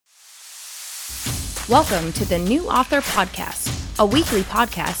Welcome to the New Author Podcast, a weekly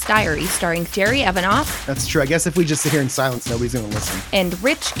podcast diary starring Jerry Evanoff. That's true. I guess if we just sit here in silence, nobody's going to listen. And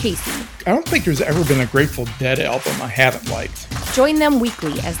Rich Casey. I don't think there's ever been a Grateful Dead album I haven't liked. Join them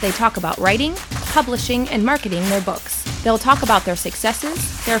weekly as they talk about writing, publishing, and marketing their books. They'll talk about their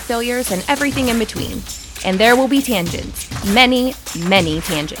successes, their failures, and everything in between. And there will be tangents. Many, many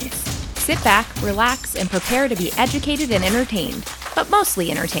tangents. Sit back, relax, and prepare to be educated and entertained, but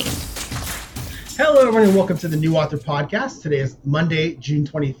mostly entertained. Hello, everyone, and welcome to the New Author Podcast. Today is Monday, June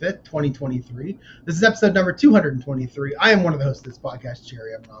 25th, 2023. This is episode number 223. I am one of the hosts of this podcast,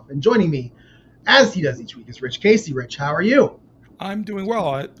 Jerry Evanoff, and joining me, as he does each week, is Rich Casey. Rich, how are you? I'm doing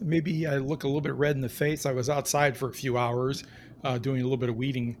well. Maybe I look a little bit red in the face. I was outside for a few hours doing a little bit of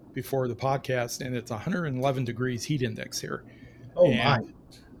weeding before the podcast, and it's 111 degrees heat index here. Oh, and my.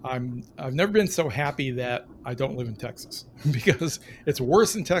 I've never been so happy that I don't live in Texas because it's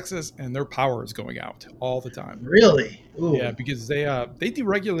worse in Texas and their power is going out all the time. Really? Ooh. Yeah, because they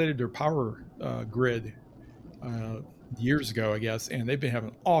deregulated their power grid years ago, I guess, and they've been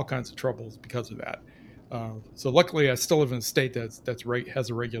having all kinds of troubles because of that. So luckily, I still live in a state has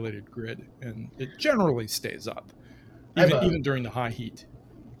a regulated grid, and it generally stays up, even during the high heat.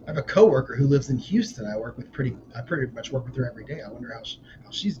 I have a coworker who lives in Houston. I pretty much work with her every day. I wonder how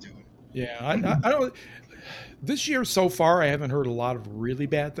she's doing. Yeah, I don't. This year so far, I haven't heard a lot of really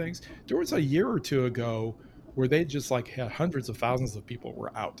bad things. There was a year or two ago where they just had hundreds of thousands of people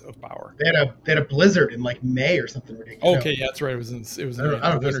were out of power. They had a blizzard in May or something ridiculous. Okay, yeah, that's right. It was I don't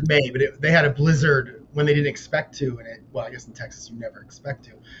know if it was May, but they had a blizzard when they didn't expect to, and I guess in Texas you never expect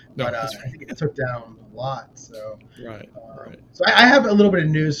to. No, but that's right. I think it took down a lot. So right. So I have a little bit of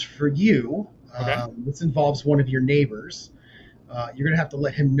news for you. Okay. This involves one of your neighbors. You're going to have to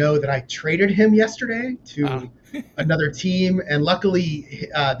let him know that I traded him yesterday to another team. And luckily,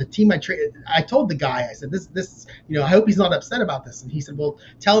 the team I traded, I told the guy, I said, this, I hope he's not upset about this. And he said, well,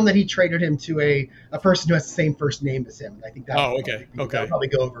 tell him that he traded him to a person who has the same first name as him. And I think that'll probably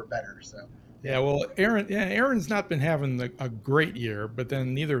go over better. So. Yeah, well, Aaron's not been having a great year, but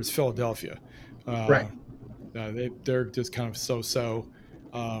then neither is Philadelphia. Right. They're just kind of so-so.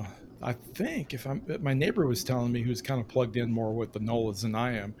 I think my neighbor was telling me, who's kind of plugged in more with the Nolas than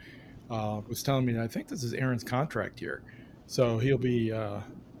I am, was telling me that I think this is Aaron's contract year, so he'll be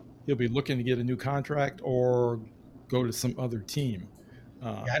looking to get a new contract or go to some other team.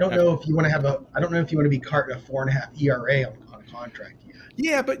 I don't know if you want to be carting a 4.5 ERA on a contract year.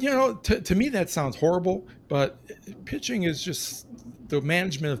 Yeah, but to me that sounds horrible. But pitching is just, the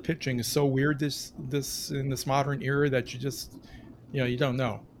management of pitching is so weird in this modern era that you just you don't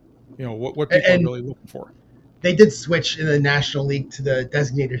know. What people are really looking for. They did switch in the National League to the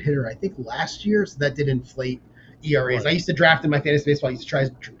designated hitter, I think, last year, so that did inflate ERAs. Right. I used to draft in my fantasy baseball. I used to try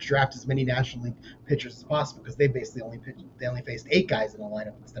to draft as many National League pitchers as possible because they basically only faced 8 guys in a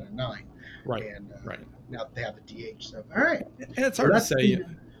lineup instead of 9. Right. And right. Now they have the DH. So all right. And it's hard to say.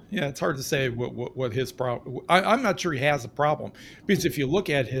 Yeah, it's hard to say what his problem. I'm not sure he has a problem, because if you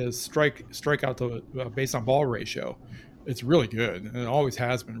look at his strikeout to base on ball ratio, it's really good, and it always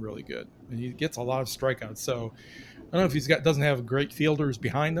has been really good. And he gets a lot of strikeouts. So I don't know if doesn't have great fielders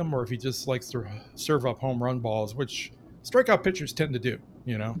behind him, or if he just likes to serve up home run balls, which strikeout pitchers tend to do.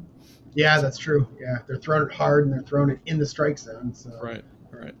 Yeah, that's true. Yeah, they're throwing it hard and they're throwing it in the strike zone. So. Right.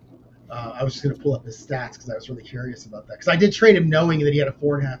 I was just going to pull up his stats because I was really curious about that. Because I did trade him knowing that he had a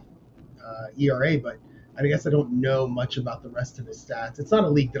 4.5 ERA, but I guess I don't know much about the rest of his stats. It's not a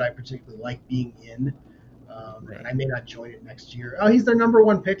league that I particularly like being in. Right. And I may not join it next year. Oh, he's their number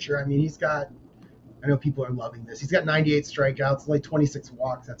one pitcher. I mean, I know people are loving this. He's got 98 strikeouts, only 26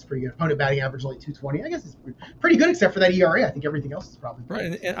 walks. That's pretty good. Opponent batting average only 220. I guess it's pretty good except for that ERA. I think everything else is probably good.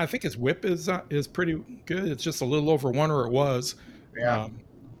 Right. And I think his whip is pretty good. It's just a little over 1, or it was. Yeah.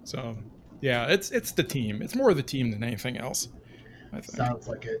 So yeah, it's the team. It's more the team than anything else, I think. Sounds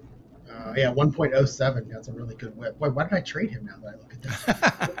like it. 1.07. That's a really good whip. Why did I trade him now that I look at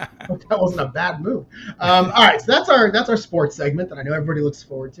that? That wasn't a bad move. All right, so that's our sports segment that I know everybody looks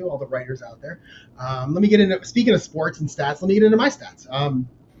forward to, all the writers out there. Let me get into, speaking of sports and stats, let me get into my stats.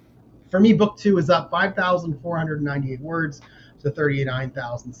 For me, book 2 is up 5,498 words to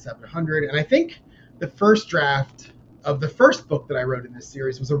 39,700. And I think the first draft of the first book that I wrote in this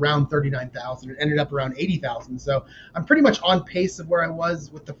series was around 39,000. It ended up around 80,000. So I'm pretty much on pace of where I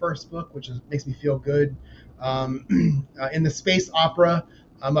was with the first book, which makes me feel good. In the space opera,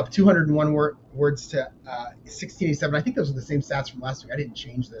 I'm up 201 words to 1687. I think those are the same stats from last week. I didn't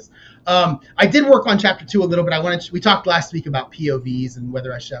change this. I did work on chapter 2 a little bit. We talked last week about POVs and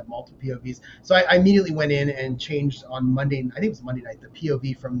whether I should have multiple POVs. So I immediately went in and changed on Monday. I think it was Monday night, the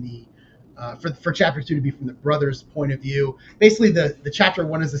POV from the for chapter 2 to be from the brother's point of view. Basically, the chapter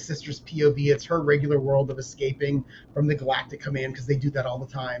 1 is the sister's POV. It's her regular world of escaping from the Galactic Command, because they do that all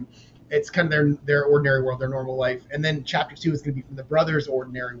the time. It's kind of their ordinary world, their normal life. And then chapter 2 is going to be from the brother's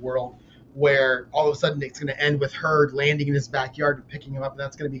ordinary world, where all of a sudden it's going to end with her landing in his backyard and picking him up. And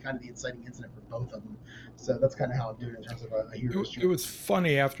that's going to be kind of the inciting incident for both of them. So that's kind of how I'm doing in terms of a hero's journey. It was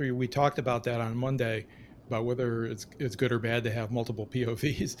funny after we talked about that on Monday, about whether it's good or bad to have multiple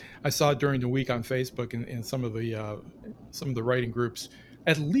POVs. I saw during the week on Facebook and some of the writing groups,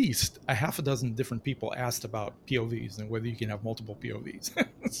 at least a half a dozen different people asked about POVs and whether you can have multiple POVs.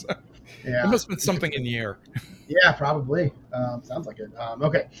 So, yeah, there must have been something in the air. Yeah, probably. Sounds like it.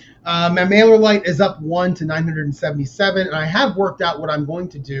 Okay. My MailerLite is up 1 to 977, and I have worked out what I'm going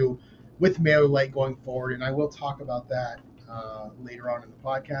to do with MailerLite going forward, and I will talk about that later on in the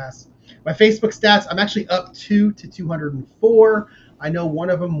podcast. My Facebook stats, I'm actually up 2 to 204. I know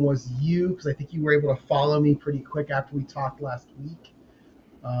one of them was you, because I think you were able to follow me pretty quick after we talked last week.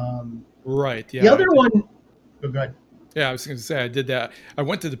 Right. Yeah. The other one, go ahead. Yeah, I was going to say I did that. I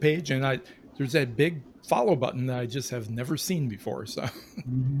went to the page and there's that big follow button that I just have never seen before. So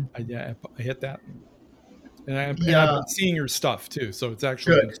I hit that, and I've been seeing your stuff too. So it's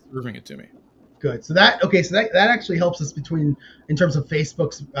actually been serving it to me. Good. So that actually helps us in terms of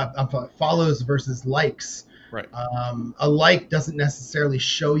Facebook's follows versus likes. Right. A like doesn't necessarily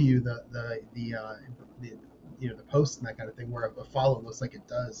show you the post and that kind of thing, where a follow looks like it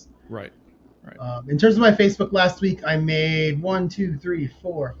does. Right. In terms of my Facebook last week, I made 1, 2, 3,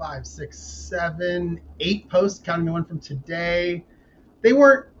 4, 5, 6, 7, 8 posts, counting the one from today. They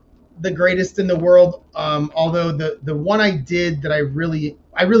weren't the greatest in the world, although the one I did that I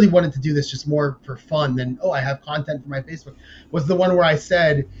really wanted to do this just more for fun than, I have content for my Facebook, was the one where I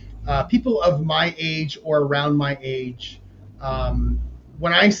said, people of my age or around my age,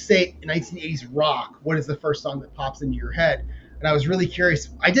 when I say 1980s rock, what is the first song that pops into your head? And I was really curious.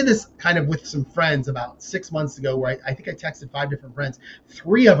 I did this kind of with some friends about 6 months ago, where I think I texted 5 different friends.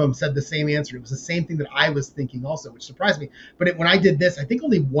 3 of them said the same answer. It was the same thing that I was thinking also, which surprised me. But when I did this, I think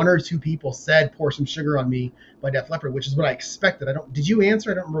only 1 or 2 people said "Pour Some Sugar on Me" by Def Leppard, which is what I expected. Did you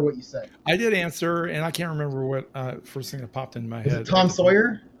answer? I don't remember what you said. I did answer, and I can't remember what first thing that popped in my head. Was it Tom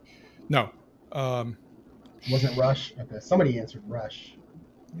Sawyer? No. Wasn't Rush? Okay, somebody answered Rush.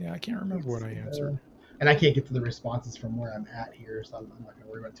 Yeah, I can't remember what I answered. And I can't get to the responses from where I'm at here, so I'm not going to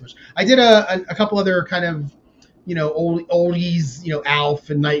worry about it too much. I did a couple other kind of, oldies,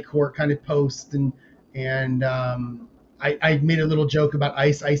 Alf and Night Court kind of posts, and I made a little joke about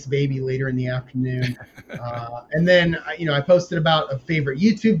Ice Baby later in the afternoon, and then I posted about a favorite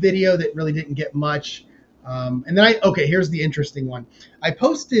YouTube video that really didn't get much, and then here's the interesting one. I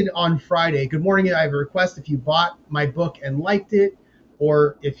posted on Friday, "Good morning, I have a request. If you bought my book and liked it,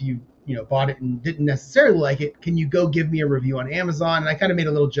 or if you bought it and didn't necessarily like it, can you go give me a review on Amazon?" And I kind of made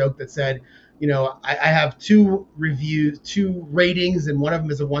a little joke that said, I have 2 reviews, 2 ratings, and one of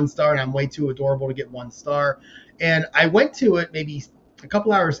them is a 1-star, and I'm way too adorable to get 1 star. And I went to it maybe a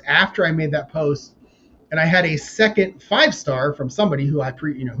couple hours after I made that post, and I had a second 5-star from somebody who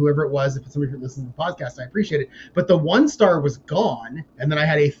whoever it was. If it's somebody who listens to the podcast, I appreciate it. But the 1-star was gone, and then I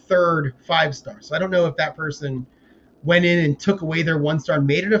had a third 5-star. So I don't know if that person went in and took away their 1-star and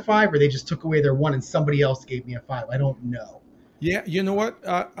made it a 5, or they just took away their 1 and somebody else gave me a 5. I don't know. Yeah, you know what?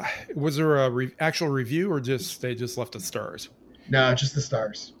 Was there a actual review, or they just left the stars? No, just the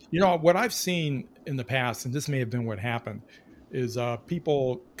stars. What I've seen in the past, and this may have been what happened, is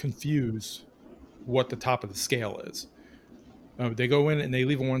people confuse what the top of the scale is. They go in and they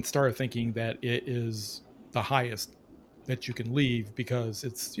leave a 1-star thinking that it is the highest that you can leave because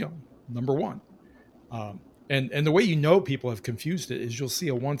it's number 1. And the way people have confused it is you'll see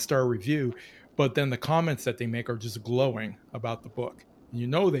a 1-star review, but then the comments that they make are just glowing about the book.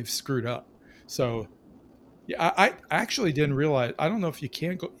 They've screwed up. So yeah, I actually didn't realize. I don't know if you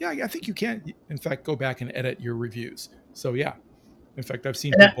can go. Yeah, I think you can, in fact, go back and edit your reviews. So yeah, in fact, I've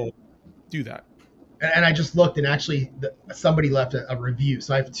seen people do that. And I just looked, and actually somebody left a review.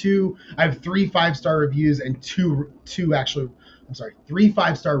 So I have 3 5-star reviews and 3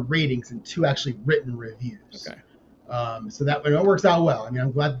 5-star ratings and 2 actually written reviews. Okay. So that works out well. I mean,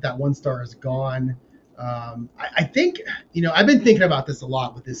 I'm glad that 1-star is gone. I think, I've been thinking about this a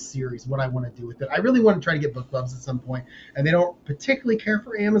lot with this series, what I want to do with it. I really want to try to get book clubs at some point, and they don't particularly care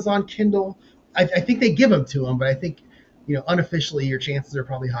for Amazon Kindle. I think they give them to them, but I think, unofficially your chances are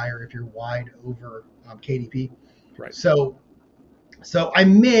probably higher if you're wide over KDP. Right. So I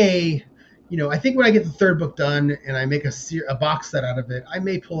may, I think when I get the 3rd book done and I make a box set out of it, I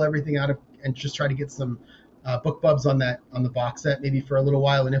may pull everything out of and just try to get some book clubs on the box set maybe for a little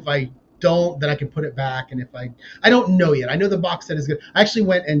while. And if I don't, then I can put it back. And if I don't know yet. I know the box set is good. I actually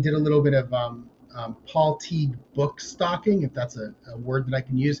went and did a little bit of Paul Teague book stalking, if that's a word that I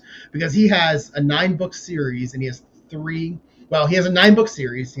can use, because he has a 9-book series and he has he has a 9-book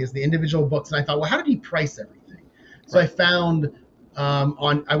series. He has the individual books. And I thought, well, how did he price everything? So I found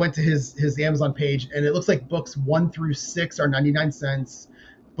I went to his Amazon page, and it looks like books 1 through 6 are 99 cents.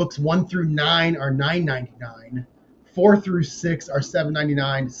 Books 1 through 9 are $9.99. 4 through 6 are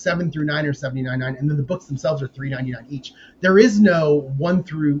 $7.99. 7 through 9 are $7.99, and then the books themselves are $3.99 each. There is no 1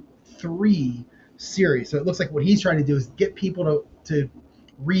 through 3 series, so it looks like what he's trying to do is get people to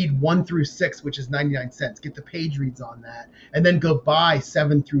read 1 through 6, which is 99 cents. Get the page reads on that, and then go buy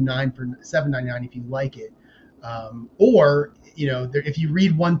 7 through 9 for $7.99 if you like it. Or if you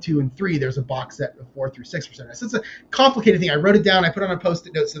read 1, 2, and 3, there's a box set of 4 through 6%. So it's a complicated thing. I wrote it down. I put on a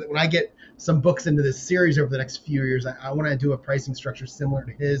Post-it note so that when I get some books into this series over the next few years, I want to do a pricing structure similar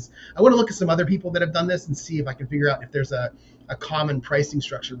to his. I want to look at some other people that have done this and see if I can figure out if there's a common pricing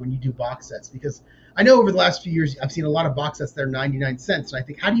structure when you do box sets. Because I know over the last few years, I've seen a lot of box sets that are 99 cents. And I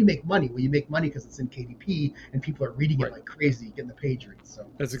think, how do you make money? Well, you make money because it's in KDP and people are reading it like crazy, getting the page reads. So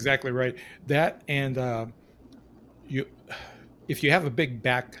that's exactly right. That and if you have a big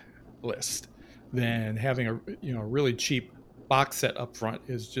back list, then having a really cheap box set up front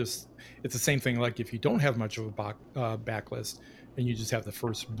it's the same thing. Like if you don't have much of a back list and you just have the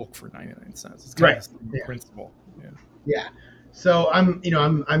first book for 99 cents, it's kind of the same principle. Yeah. So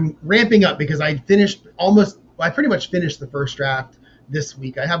I'm ramping up because I pretty much finished the first draft this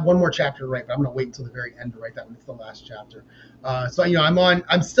week. I have one more chapter to write, but I'm going to wait until the very end to write that one. It's the last chapter. So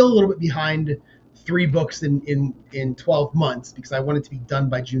I'm still a little bit behind 3 books in 12 months because I want it to be done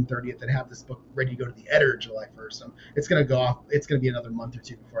by June 30th and have this book ready to go to the editor July 1st. So it's going to go off. It's going to be another month or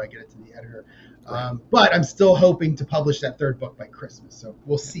 2 before I get it to the editor. But I'm still hoping to publish that 3rd book by Christmas. So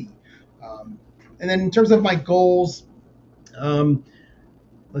we'll see. And then in terms of my goals,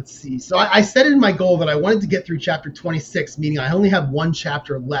 let's see. So I said in my goal that I wanted to get through chapter 26, meaning I only have 1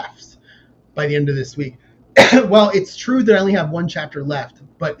 chapter left by the end of this week. Well, it's true that I only have 1 chapter left,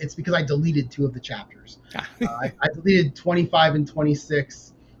 but it's because I deleted 2 of the chapters. I deleted 25 and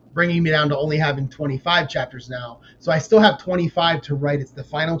 26, bringing me down to only having 25 chapters now. So I still have 25 to write. It's the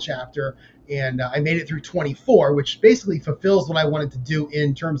final chapter, and I made it through 24, which basically fulfills what I wanted to do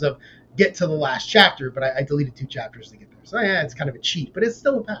in terms of get to the last chapter, but I deleted 2 chapters to get there. So it's kind of a cheat, but it's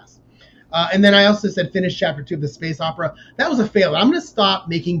still a pass. And then I also said finish chapter 2 of the space opera. That was a fail. I'm going to stop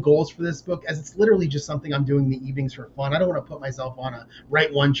making goals for this book as it's literally just something I'm doing in the evenings for fun. I don't want to put myself on a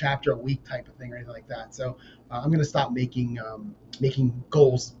write 1 chapter a week type of thing or anything like that. So I'm going to stop making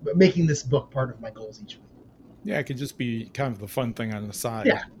goals, making this book part of my goals each week. Yeah, it could just be kind of the fun thing on the side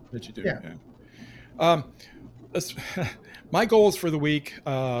that you do. Yeah. My goals for the week,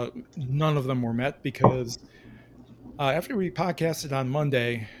 none of them were met because after we podcasted on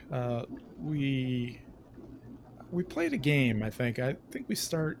Monday, we played a game. I think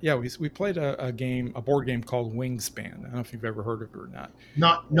we played a board game called Wingspan. I don't know if you've ever heard of it or not.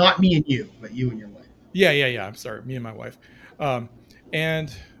 Not me and you, but you and your wife. Yeah. I'm sorry, me and my wife.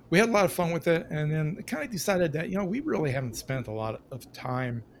 And we had a lot of fun with it, and then kind of decided that we really haven't spent a lot of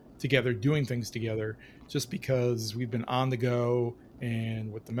time together doing things together, just because we've been on the go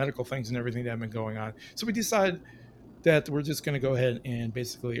and with the medical things and everything that have been going on. So we decided that we're just going to go ahead and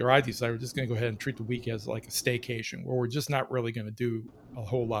I decided we're just going to go ahead and treat the week as like a staycation where we're just not really going to do a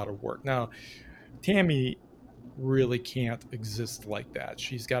whole lot of work. Now, Tammy really can't exist like that.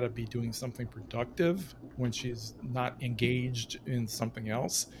 She's got to be doing something productive when she's not engaged in something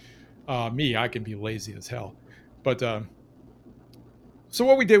else. Me, I can be lazy as hell. But so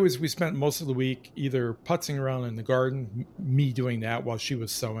what we did was we spent most of the week either putzing around in the garden, me doing that while she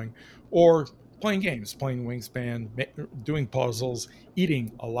was sewing, or playing games, playing Wingspan, doing puzzles,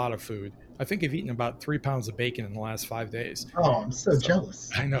 eating a lot of food. I think I've eaten about 3 pounds of bacon in the last 5 days. Oh, I'm so jealous.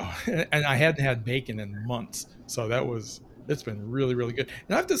 I know. And I hadn't had bacon in months. So it's been really, really good.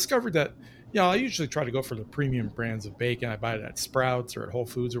 And I've discovered that, I usually try to go for the premium brands of bacon. I buy it at Sprouts or at Whole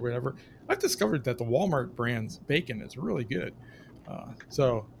Foods or whatever. I've discovered that the Walmart brand's bacon is really good.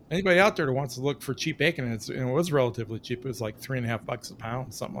 So anybody out there that wants to look for cheap bacon, and it was relatively cheap. It was like $3.50 a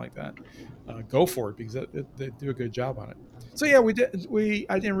pound, something like that. Go for it because they do a good job on it. So yeah,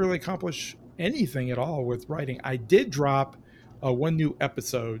 I didn't really accomplish anything at all with writing. I did drop 1 new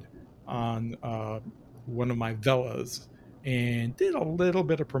episode on one of my Velas and did a little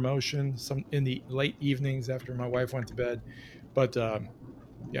bit of promotion some in the late evenings after my wife went to bed, but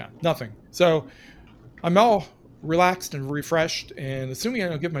nothing. So I'm all relaxed and refreshed, and assuming I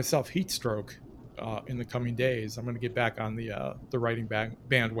don't give myself heat stroke in the coming days. I'm going to get back on the writing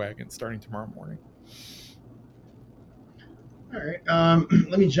bandwagon starting tomorrow morning. All right.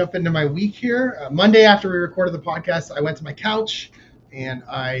 Let me jump into my week here. Monday, after we recorded the podcast, I went to my couch and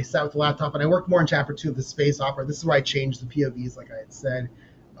I sat with the laptop and I worked more in chapter 2 of the space opera. This is where I changed the POVs, like I had said.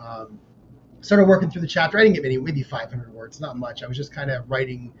 Started working through the chapter. I didn't get many, maybe 500 words, not much. I was just kind of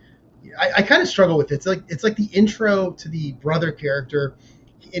writing. I kind of struggle with it. It's like the intro to the brother character.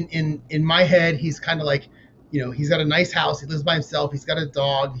 In my head, he's kind of like, he's got a nice house. He lives by himself. He's got a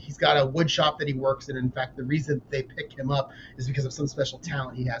dog. He's got a wood shop that he works in. In fact, the reason they pick him up is because of some special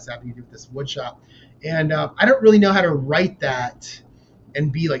talent he has having to do with this wood shop. And I don't really know how to write that and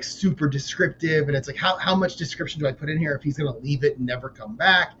be like super descriptive. And it's like, how much description do I put in here if he's going to leave it and never come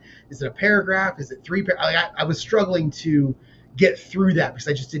back? Is it a paragraph? Is it 3 paragraphs? I was struggling to get through that because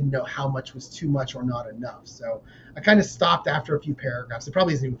I just didn't know how much was too much or not enough. So I kind of stopped after a few paragraphs. It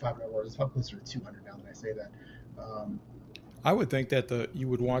probably isn't even 500 words. It's probably closer to 200 now that I say that. I would think that you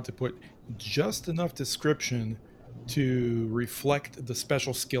would want to put just enough description to reflect the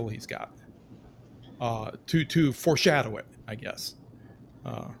special skill he's got, to foreshadow it, I guess.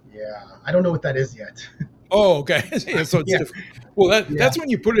 Yeah, I don't know what that is yet. Oh, okay. Yeah, so it's different. Well, that's when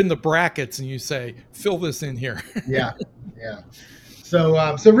you put it in the brackets and you say, fill this in here. Yeah.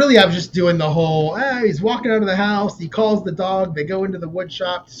 So really, I was just doing the whole. He's walking out of the house. He calls the dog. They go into the wood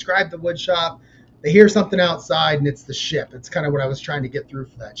shop. Describe the wood shop. They hear something outside, and it's the ship. It's kind of what I was trying to get through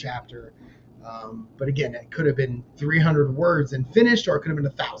for that chapter. But again, it could have been 300 words and finished, or it could have been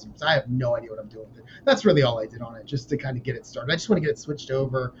 1,000. So I have no idea what I'm doing with it. That's really all I did on it, just to kind of get it started. I just want to get it switched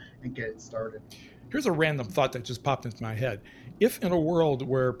over and get it started. Here's a random thought that just popped into my head. If in a world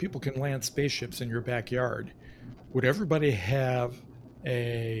where people can land spaceships in your backyard, would everybody have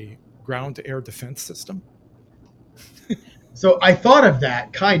a ground-to-air defense system? So I thought of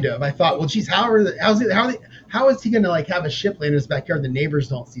that, kind of. I thought, well, geez, how is he going to like have a ship land in his backyard the neighbors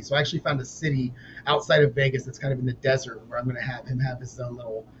don't see? So I actually found a city outside of Vegas that's kind of in the desert where I'm going to have him have his own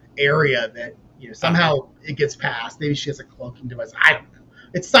little area that somehow it gets past. Maybe she has a cloaking device. I don't know.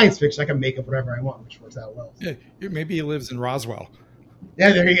 It's science fiction. I can make up whatever I want, which works out well. Yeah, maybe he lives in Roswell.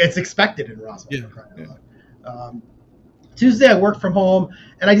 Yeah, it's expected in Roswell. Yeah. Tuesday, I worked from home,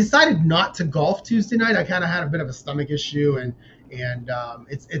 and I decided not to golf Tuesday night. I kind of had a bit of a stomach issue, and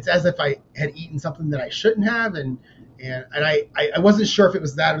it's as if I had eaten something that I shouldn't have, and I wasn't sure if it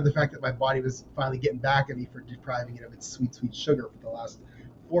was that or the fact that my body was finally getting back at me for depriving it of its sweet sugar for the last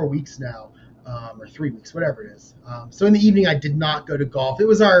 4 weeks now. Or 3 weeks, whatever it is. So in the evening, I did not go to golf. It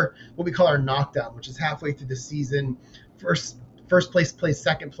was what we call our knockdown, which is halfway through the season. First place plays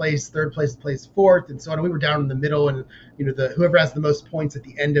second place, third place plays fourth, and so on. We were down in the middle, and whoever has the most points at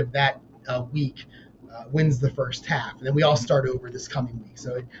the end of that week wins the first half, and then we all start over this coming week.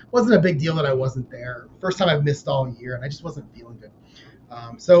 So it wasn't a big deal that I wasn't there. First time I've missed all year, and I just wasn't feeling good.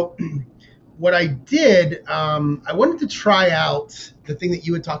 So what I did, I wanted to try out the thing that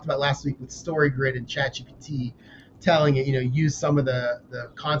you had talked about last week with StoryGrid and ChatGPT, telling it, use some of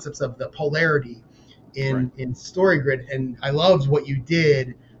the concepts of the polarity in StoryGrid, and I loved what you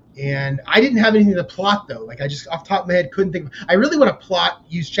did. And I didn't have anything to plot though. Like I just off the top of my head couldn't think. I really want to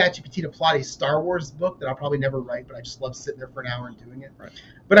use ChatGPT to plot a Star Wars book that I'll probably never write, but I just love sitting there for an hour and doing it. Right.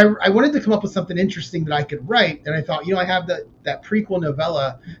 But I wanted to come up with something interesting that I could write, and I thought, I have that prequel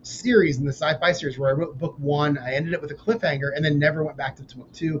novella series in the sci-fi series where I wrote book 1, I ended it with a cliffhanger, and then never went back to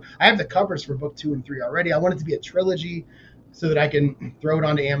book 2. I have the covers for book 2 and 3 already. I want it to be a trilogy so that I can throw it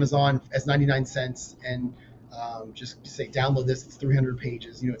onto Amazon as 99 cents and just say download this. It's 300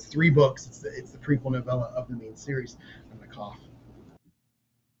 pages. It's 3 books. It's the prequel novella of the main series. I'm gonna cough.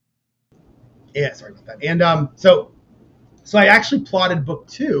 Yeah, sorry about that. And so I actually plotted book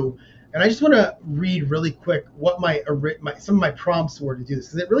 2, and I just want to read really quick what some of my prompts were to do this,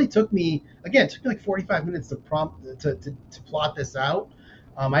 because it really took me like 45 minutes to plot this out.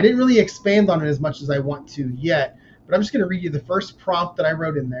 I didn't really expand on it as much as I want to yet, but I'm just going to read you the first prompt that I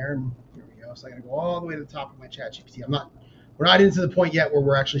wrote in there, and here we go. So I'm going to go all the way to the top of my ChatGPT. We're not into the point yet where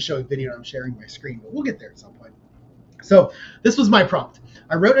we're actually showing video and I'm sharing my screen, but we'll get there at some point. So this was my prompt.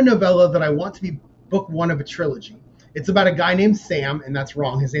 I wrote a novella that I want to be book 1 of a trilogy. It's about a guy named Sam, and that's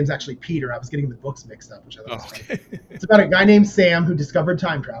wrong. His name's actually Peter. I was getting the books mixed up, which I thought was funny. It's about a guy named Sam who discovered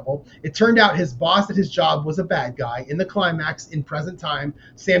time travel. It turned out his boss at his job was a bad guy. In the climax, in present time,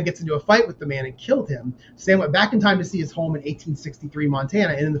 Sam gets into a fight with the man and killed him. Sam went back in time to see his home in 1863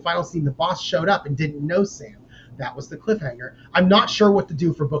 Montana, and in the final scene, the boss showed up and didn't know Sam. That was the cliffhanger. I'm not sure what to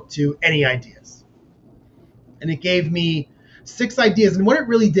do for book 2. Any ideas? And it gave me 6 ideas, and what it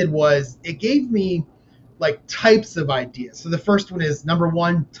really did was it gave me like types of ideas. So the first one is number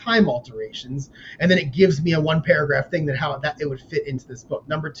 1, time alterations, and then it gives me a 1-paragraph thing that how that it would fit into this book.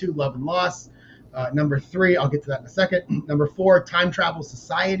 Number 2, love and loss. Number 3, I'll get to that in a second. Number 4, time travel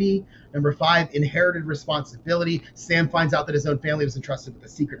society. Number 5, inherited responsibility. Sam finds out that his own family was entrusted with the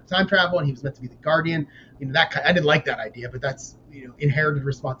secret of time travel, and he was meant to be the guardian. That I didn't like that idea, but that's inherited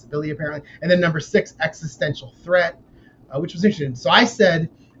responsibility apparently. And then number 6, existential threat, which was interesting. So I said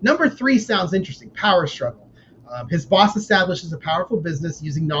number 3 sounds interesting. Power struggle. His boss establishes a powerful business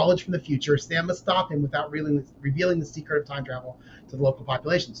using knowledge from the future. Sam must stop him without revealing the secret of time travel to the local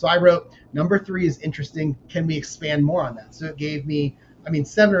population. So I wrote, number 3 is interesting. Can we expand more on that? So it gave me,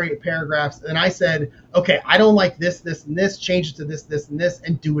 7 or 8 paragraphs. And I said, okay, I don't like this, this, and this. Change it to this, this, and this,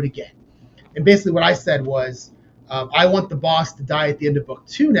 and do it again. And basically what I said was, I want the boss to die at the end of book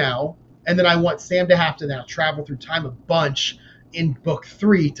 2 now. And then I want Sam to have to now travel through time a bunch in book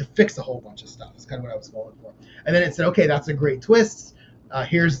 3 to fix a whole bunch of stuff. That's kind of what I was going for. And then it said, okay, that's a great twist.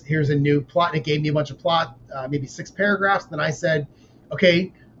 Here's a new plot. And it gave me a bunch of plot, maybe 6 paragraphs. Then I said,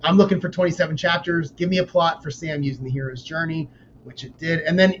 okay, I'm looking for 27 chapters. Give me a plot for Sam using the hero's journey, which it did.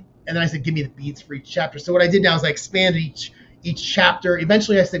 And then I said, give me the beats for each chapter. So what I did now is I expanded each chapter.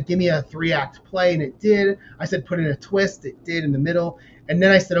 Eventually I said, give me a 3-act play, and it did. I said, put in a twist. It did in the middle. And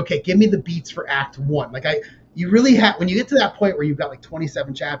then I said, okay, give me the beats for act 1. You really have, when you get to that point where you've got like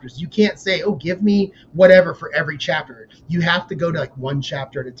 27 chapters, you can't say, oh, give me whatever for every chapter. You have to go to like 1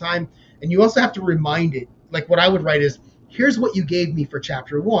 chapter at a time. And you also have to remind it, like what I would write is, here's what you gave me for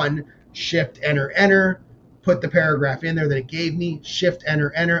chapter 1, shift, enter, enter, put the paragraph in there that it gave me, shift,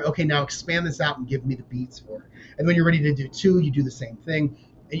 enter, enter. Okay, now expand this out and give me the beats for it. And when you're ready to do 2, you do the same thing.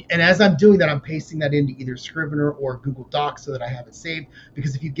 And as I'm doing that, I'm pasting that into either Scrivener or Google Docs so that I have it saved.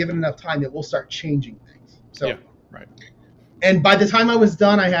 Because if you give it enough time, it will start changing things. So, yeah, right. And by the time I was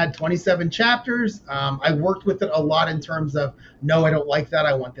done, I had 27 chapters. I worked with it a lot in terms of, no, I don't like that.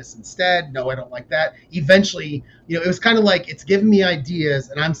 I want this instead. No, I don't like that. Eventually, it was kind of like it's giving me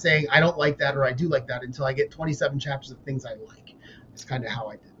ideas, and I'm saying I don't like that or I do like that until I get 27 chapters of things I like. It's kind of how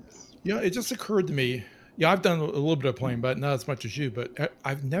I did this. It just occurred to me. I've done a little bit of playing, but not as much as you. But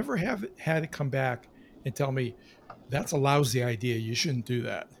I've never had it come back and tell me that's a lousy idea. You shouldn't do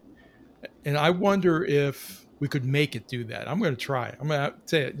that. And I wonder if we could make it do that. I'm going to try. I'm going to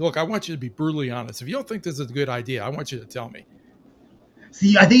say, look, I want you to be brutally honest. If you don't think this is a good idea, I want you to tell me.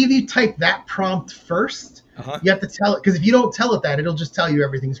 See, I think if you type that prompt first, you have to tell it. Because if you don't tell it that, it'll just tell you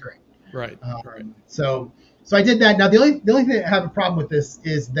everything's great. Right. Right. So I did that. Now, the only thing I have a problem with this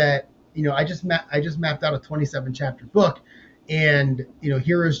is that, I just mapped out a 27 chapter book, and,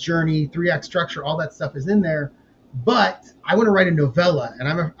 hero's journey, 3-act structure, all that stuff is in there. But I want to write a novella,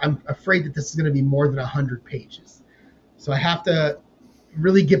 and I'm afraid that this is going to be more than 100 pages. So I have to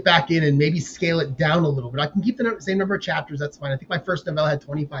really get back in and maybe scale it down a little bit. I can keep the same number of chapters. That's fine. I think my first novella had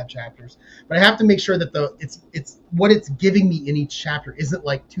 25 chapters, but I have to make sure that it's what it's giving me in each chapter isn't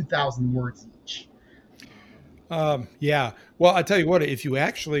like 2,000 words each. Yeah. Well, I tell you what, if you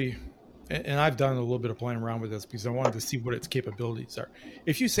actually, and I've done a little bit of playing around with this because I wanted to see what its capabilities are.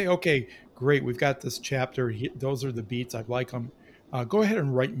 If you say, okay, great, we've got this chapter, those are the beats, I like them, go ahead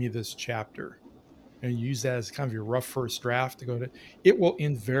and write me this chapter, and use that as kind of your rough first draft to go to, it will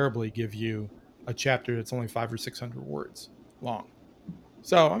invariably give you a chapter that's only 500 or 600 words long.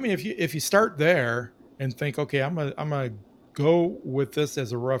 So, if you start there and think, okay, I'm gonna go with this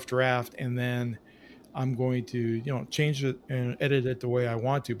as a rough draft, and then I'm going to, change it and edit it the way I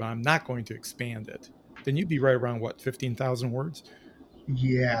want to, but I'm not going to expand it, then you'd be right around 15,000 words.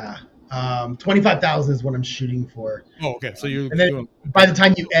 Yeah. 25,000 is what I'm shooting for. Oh, okay. So you, and then by the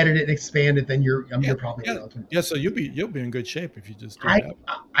time you edit it and expand it, then you're probably So you'll be in good shape if you just do that.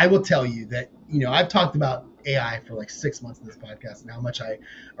 I will tell you that I've talked about AI for like 6 months in this podcast, and how much I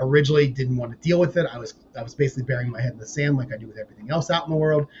originally didn't want to deal with it. I was basically burying my head in the sand like I do with everything else out in the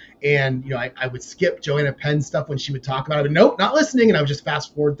world. And I would skip Joanna Penn's stuff when she would talk about it. And nope, not listening. And I would just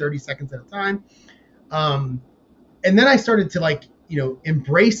fast forward 30 seconds at a time. And then I started to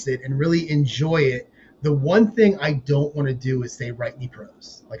embrace it and really enjoy it. The one thing I don't want to do is say, write me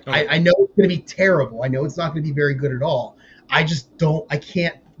prose. I know it's going to be terrible. I know it's not going to be very good at all. I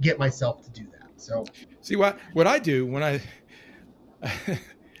can't get myself to do that. So see what I do when I,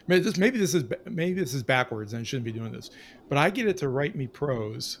 maybe this is backwards and I shouldn't be doing this, but I get it to write me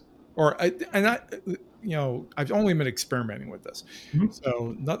prose, I've only been experimenting with this. Mm-hmm.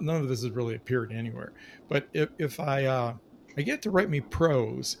 So none of this has really appeared anywhere, but if I get it to write me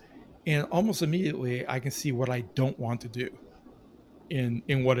prose, and almost immediately I can see what I don't want to do in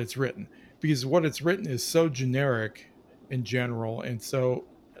what it's written, because what it's written is so generic in general, and so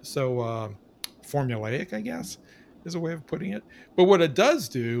formulaic, I guess, is a way of putting it. But what it does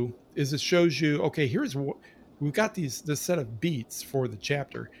do is it shows you, okay, here's what we've got this set of beats for the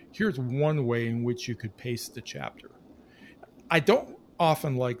chapter. Here's one way in which you could pace the chapter. I don't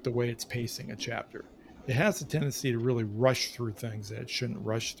often like the way it's pacing a chapter. It has a tendency to really rush through things that it shouldn't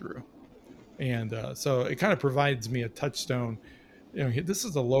rush through. And so it kind of provides me a touchstone. This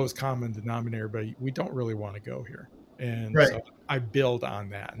is the lowest common denominator, but we don't really want to go here. And so I build on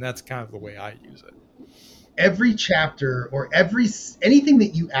that. And that's kind of the way I use it. Every chapter or anything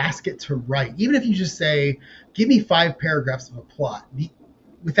that you ask it to write, even if you just say, give me 5 paragraphs of a plot,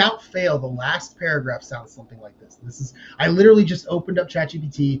 without fail, the last paragraph sounds something like this. I literally just opened up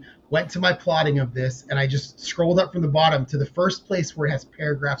ChatGPT, went to my plotting of this, and I just scrolled up from the bottom to the first place where it has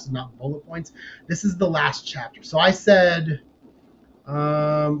paragraphs and not bullet points. This is the last chapter. So I said,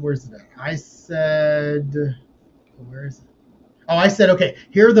 where's it at? I said, where is it? Oh, I said, okay,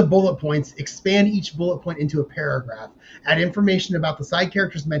 here are the bullet points. Expand each bullet point into a paragraph. Add information about the side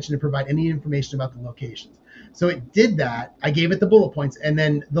characters mentioned and provide any information about the locations. So it did that. I gave it the bullet points. And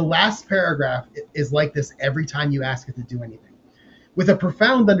then the last paragraph is like this every time you ask it to do anything. With a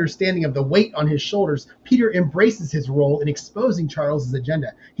profound understanding of the weight on his shoulders, Peter embraces his role in exposing Charles's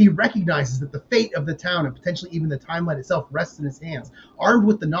agenda. He recognizes that the fate of the town and potentially even the timeline itself rests in his hands. Armed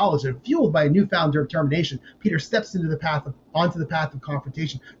with the knowledge and fueled by a newfound determination, Peter steps onto the path of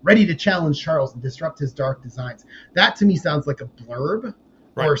confrontation, ready to challenge Charles and disrupt his dark designs. That to me sounds like a blurb,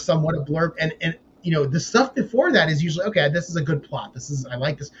 or somewhat a blurb. And the stuff before that is usually, okay, this is a good plot. I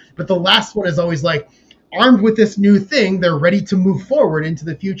like this. But the last one is always like, armed with this new thing, they're ready to move forward into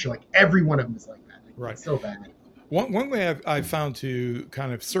the future. Like every one of them is like that. Right. It's so bad. One way I've found to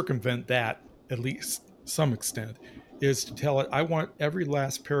kind of circumvent that, at least some extent, is to tell it, I want every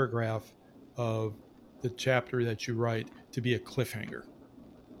last paragraph of the chapter that you write to be a cliffhanger.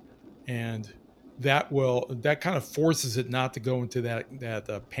 And that kind of forces it not to go into that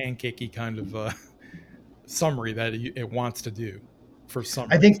pancakey kind of summary that it wants to do for some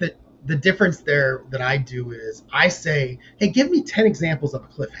reason. I think that the difference there that I do is I say, hey, give me 10 examples of a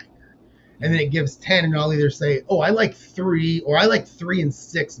cliffhanger. And then it gives 10, and I'll either say, oh, I like 3, or I like 3 and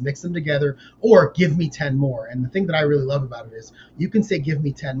 6, mix them together, or give me 10 more. And the thing that I really love about it is you can say, give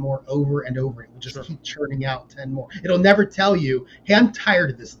me 10 more over and over. It will just keep churning out 10 more. It'll never tell you, hey, I'm tired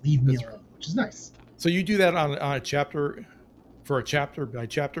of this. Leave me alone, which is nice. So you do that on a chapter, for a chapter by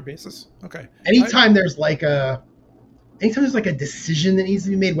chapter basis? Okay. Anytime there's like a decision that needs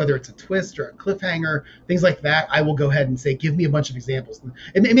to be made, whether it's a twist or a cliffhanger, things like that, I will go ahead and say, give me a bunch of examples.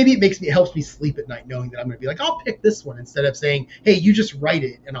 And maybe it helps me sleep at night knowing that I'm going to be like, I'll pick this one instead of saying, hey, you just write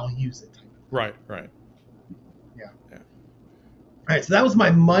it and I'll use it. Right. Yeah. All right. So that was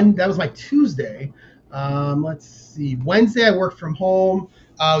my Tuesday. Let's see. Wednesday, I worked from home.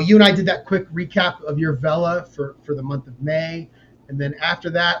 You and I did that quick recap of your Vela for the month of May. And then after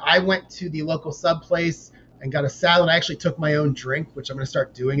that, I went to the local sub place and got a salad. I actually took my own drink, which I'm going to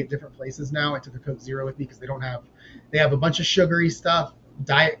start doing at different places now. I took a Coke Zero with me because they have a bunch of sugary stuff,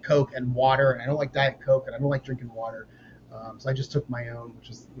 Diet Coke and water. And I don't like Diet Coke and I don't like drinking water. So I just took my own,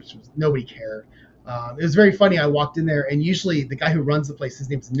 which was nobody cared. It was very funny. I walked in there, and usually the guy who runs the place, his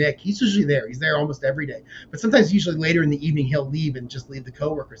name's Nick. He's usually there. He's there almost every day. But sometimes, usually later in the evening, he'll leave and just leave the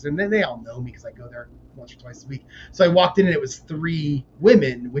coworkers. And then they all know me because I go there once or twice a week. So I walked in, and it was 3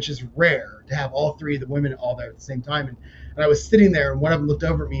 women, which is rare to have all 3 of the women all there at the same time. And I was sitting there, and one of them looked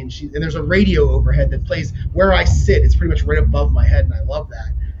over at me, and there's a radio overhead that plays where I sit. It's pretty much right above my head, and I love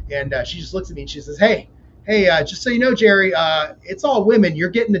that. And she just looks at me, and she says, Hey, just so you know, Jerry, it's all women.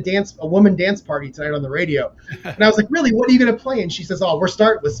 You're getting a woman dance party tonight on the radio. And I was like, really? What are you going to play? And she says, we're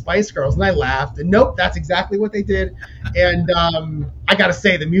starting with Spice Girls. And I laughed. And nope, that's exactly what they did. And I got to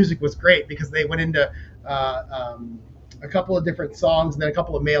say, the music was great because they went into a couple of different songs, and then a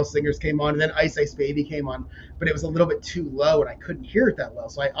couple of male singers came on, and then Ice Ice Baby came on, but it was a little bit too low, and I couldn't hear it that well.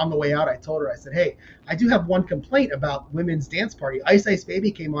 So on the way out, I told her, I said, hey, I do have one complaint about women's dance party. Ice Ice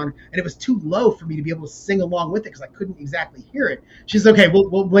Baby came on, and it was too low for me to be able to sing along with it because I couldn't exactly hear it. She said, okay,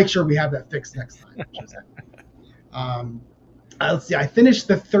 we'll make sure we have that fixed next time. Let's see. I finished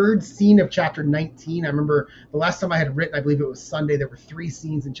the 3rd scene of chapter 19. I remember the last time I had written, I believe it was Sunday. There were 3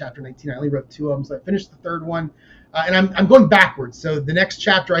 scenes in chapter 19. I only wrote 2 of them, so I finished the 3rd one. And I'm going backwards. So the next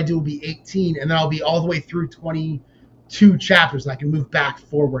chapter I do will be 18, and then I'll be all the way through 22 chapters, and I can move back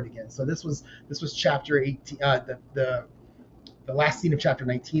forward again. So this was chapter 18, the last scene of chapter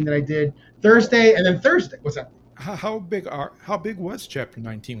 19 that I did Thursday, and then Thursday. What's that? How big was chapter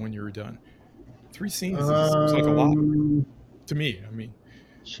 19 when you were done? 3 scenes seems like a lot to me. I mean,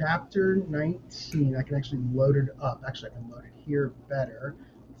 chapter 19. I can actually load it up. Actually, I can load it here better.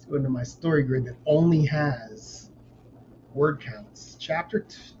 Let's go into my story grid that only has word counts. Chapter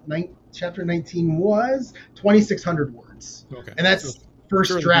 19 was 2,600 words. Okay. And that's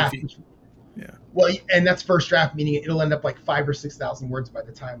first draft. Yeah. Well, and that's first draft, meaning it'll end up like 5,000 or 6,000 words by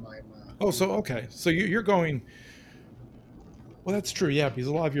the time I'm. Okay. So you're going. Well, that's true. Yeah, because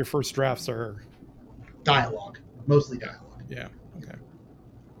a lot of your first drafts are dialogue, mostly dialogue. Yeah. Okay.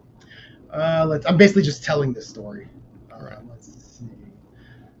 I'm basically just telling this story. Right. Let's see.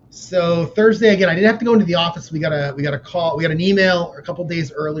 So Thursday again, I didn't have to go into the office. We got an email a couple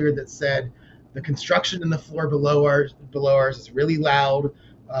days earlier that said the construction in the floor below ours is really loud.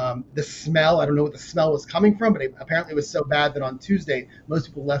 The smell, I don't know what the smell was coming from, but apparently it was so bad that on Tuesday, most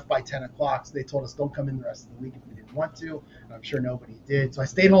people left by 10 o'clock. So they told us don't come in the rest of the week if we didn't want to. And I'm sure nobody did. So I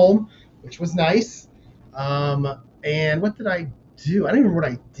stayed home, which was nice. And what did I do? I don't even remember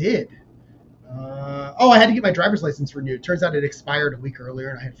what I did. I had to get my driver's license renewed. Turns out it expired a week earlier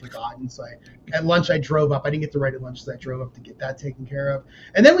and I had forgotten. So at lunch, I drove up. I didn't get to write at lunch, so I drove up to get that taken care of.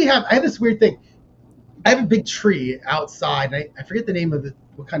 And then I have this weird thing. I have a big tree outside. And I forget the name of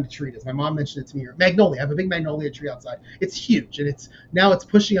what kind of tree it is. My mom mentioned it to me. Magnolia. I have a big magnolia tree outside. It's huge. And it's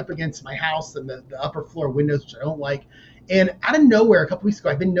pushing up against my house and the upper floor windows, which I don't like. And out of nowhere, a couple weeks ago,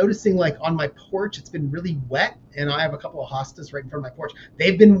 I've been noticing like on my porch, it's been really wet. And I have a couple of hostas right in front of my porch.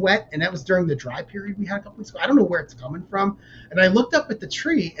 They've been wet. And that was during the dry period we had a couple weeks ago. I don't know where it's coming from. And I looked up at the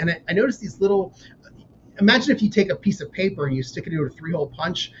tree and I noticed these little, imagine if you take a piece of paper and you stick it into a 3-hole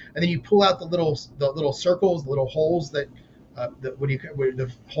punch, and then you pull out the little circles, the little holes the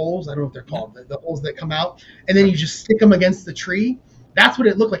holes, I don't know what they're called, the holes that come out, and then you just stick them against the tree. That's what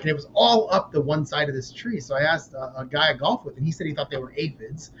it looked like, and it was all up the one side of this tree. So I asked a guy I golf with, and he said he thought they were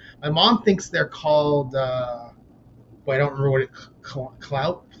aphids. My mom thinks they're called, I don't remember what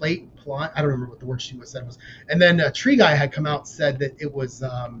plate, I don't remember what the word she said was. And then a tree guy had come out and said that it was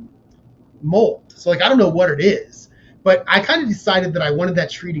mold. So I don't know what it is, but I kind of decided that I wanted that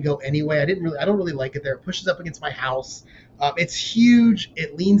tree to go anyway. I don't really like it there. It pushes up against my house. It's huge.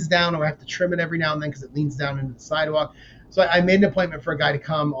 It leans down, or I have to trim it every now and then because it leans down into the sidewalk. So I made an appointment for a guy to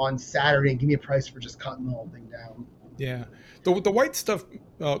come on Saturday and give me a price for just cutting the whole thing down. Yeah. The white stuff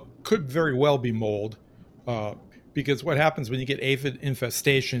could very well be mold because what happens when you get aphid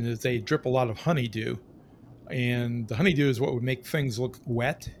infestation is they drip a lot of honeydew, and the honeydew is what would make things look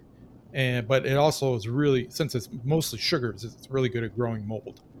wet. But it also is really, since it's mostly sugars, it's really good at growing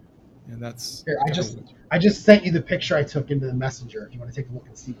mold. And that's here. I just sent you the picture I took into the messenger. If you want to take a look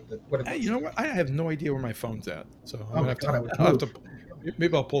and see what it looks. You know what? I have no idea where my phone's at, so I'll have to.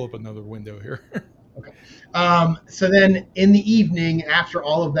 Maybe I'll pull up another window here. Okay. So then in the evening, after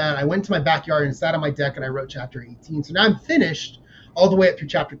all of that, I went to my backyard and sat on my deck and I wrote chapter 18. So now I'm finished all the way up through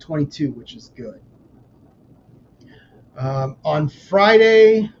chapter 22, which is good. On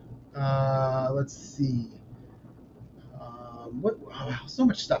Friday. Let's see. So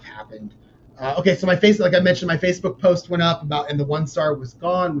much stuff happened. Okay, so like I mentioned, my Facebook post went up and the 1-star was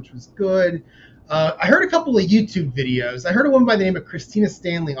gone, which was good. I heard a couple of YouTube videos. I heard a woman by the name of Christina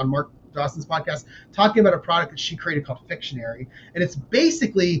Stanley on Mark Dawson's podcast talking about a product that she created called Fictionary, and it's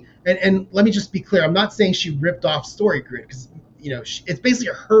basically, and let me just be clear, I'm not saying she ripped off StoryGrid because it's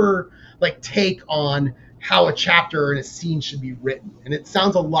basically her like take on how a chapter and a scene should be written. And it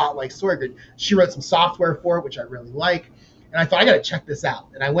sounds a lot like StoryGrid. She wrote some software for it, which I really like. And I thought, I got to check this out.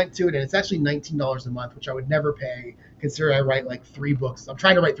 And I went to it, and it's actually $19 a month, which I would never pay, considering I write like 3 books. I'm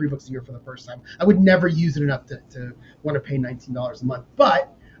trying to write 3 books a year for the first time. I would never use it enough to want to pay $19 a month.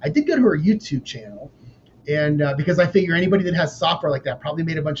 But I did go to her YouTube channel, and because I figure anybody that has software like that probably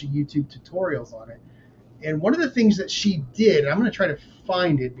made a bunch of YouTube tutorials on it. And one of the things that she did, and I'm going to try to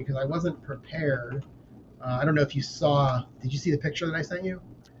find it because I wasn't prepared. I don't know if you saw. Did you see the picture that I sent you?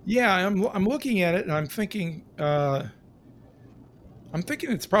 Yeah, I'm looking at it and I'm thinking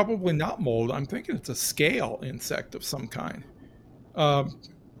it's probably not mold. I'm thinking it's a scale insect of some kind.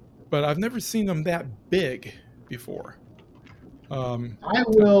 But I've never seen them that big before. I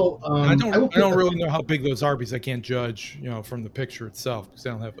will. I don't really know how big those are because I can't judge, from the picture itself because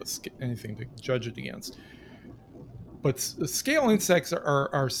I don't have anything to judge it against. But scale insects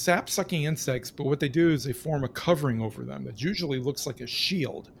are sap-sucking insects, but what they do is they form a covering over them that usually looks like a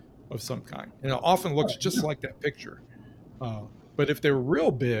shield of some kind. And it often looks just like that picture. But if they were real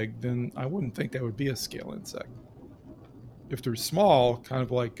big, then I wouldn't think that would be a scale insect. If they're small, kind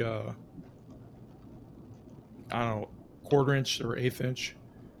of like, I don't know, 1/4 inch or 1/8 inch,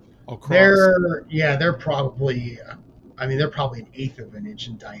 I'll cross. They're probably, they're probably 1/8 of an inch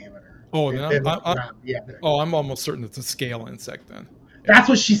in diameter. Oh, I'm almost certain it's a scale insect then. That's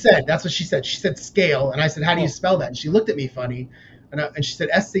what she said. She said scale, and I said, "How do you spell that?" And she looked at me funny, And she said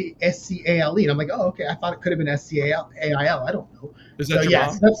SCALE, and I'm like, oh, okay. I thought it could have been SCAIL. I don't know. Is that your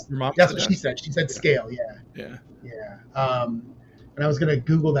mom? That's, your mom that's what she said. She said scale. Yeah. And I was gonna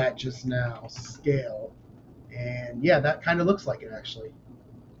Google that just now, scale, and yeah, that kind of looks like it actually.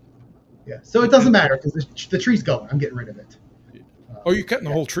 Yeah. So it doesn't matter because the tree's going. I'm getting rid of it. Oh, you're cutting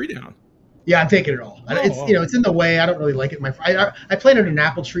the whole tree down. Yeah, I'm taking it all. It's in the way. I don't really like it. I planted an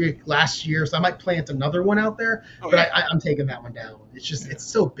apple tree last year, so I might plant another one out there. I'm taking that one down. It's just it's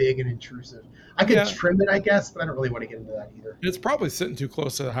so big and intrusive. I could trim it, I guess, but I don't really want to get into that either. It's probably sitting too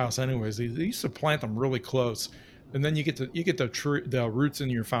close to the house, anyways. They used to plant them really close, and then you get the roots in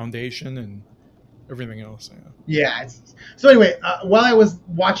your foundation and everything else. Yeah. So anyway, while I was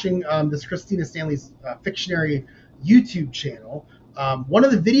watching this Christina Stanley's Fictionary YouTube channel. One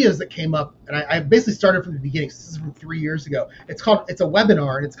of the videos that came up, and I basically started from the beginning. So this is from 3 years ago. It's a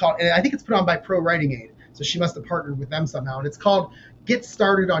webinar, and I think it's put on by Pro Writing Aid. So she must have partnered with them somehow. And it's called Get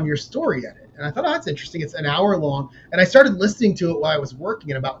Started on Your Story Edit. And I thought, oh, that's interesting. It's an hour long. And I started listening to it while I was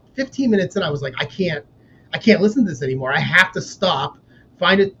working. And about 15 minutes in, I was like, I can't listen to this anymore. I have to stop,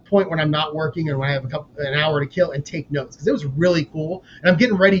 find a point when I'm not working and when I have an hour to kill and take notes, because it was really cool. And I'm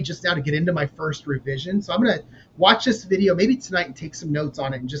getting ready just now to get into my first revision. So I'm going to watch this video maybe tonight and take some notes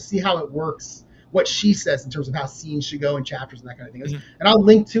on it and just see how it works, what she says in terms of how scenes should go in chapters and that kind of thing. Mm-hmm. And I'll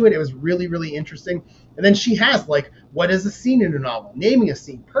link to it. It was really, really interesting. And then she has what is a scene in a novel, naming a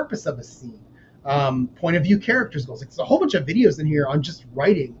scene, purpose of a scene, point of view, characters goals. It's a whole bunch of videos in here on just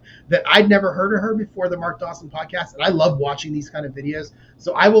writing that I'd never heard of her before the Mark Dawson podcast. And I love watching these kind of videos.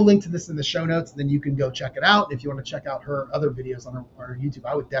 So I will link to this in the show notes, and then you can go check it out. If you want to check out her other videos on her YouTube,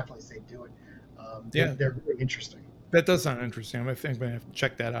 I would definitely say do it. They're really interesting. That does sound interesting. I think I'm going to have to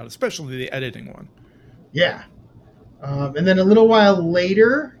check that out, especially the editing one. Yeah. And then a little while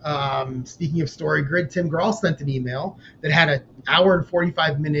later, speaking of StoryGrid, Tim Grahl sent an email that had an hour and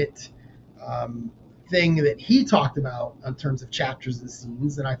 45-minute thing that he talked about in terms of chapters and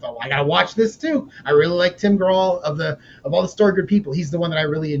scenes. And I thought, well, I got to watch this too. I really like Tim Grahl of all the StoryGrid people. He's the one that I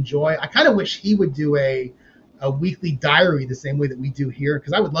really enjoy. I kind of wish he would do a weekly diary the same way that we do here,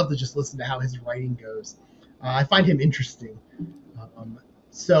 because I would love to just listen to how his writing goes. I find him interesting.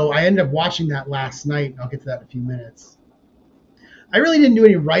 So I ended up watching that last night, and I'll get to that in a few minutes. I really didn't do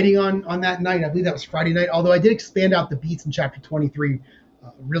any writing on that night. I believe that was Friday night, although I did expand out the beats in chapter 23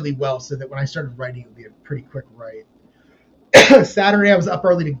 really well, so that when I started writing, it would be a pretty quick write. Saturday, I was up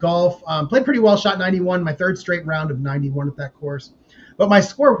early to golf. Played pretty well, shot 91, my third straight round of 91 at that course. But my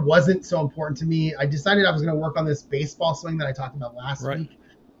score wasn't so important to me. I decided I was going to work on this baseball swing that I talked about last week.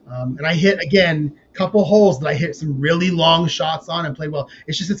 And I hit, again, a couple holes that I hit some really long shots on and played well.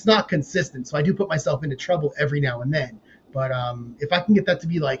 It's not consistent. So I do put myself into trouble every now and then. But if I can get that to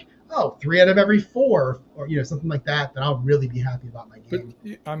be 3 out of every 4 or something like that, then I'll really be happy about my game.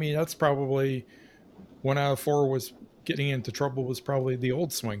 But, I mean, that's probably 1 out of 4 was getting into trouble was probably the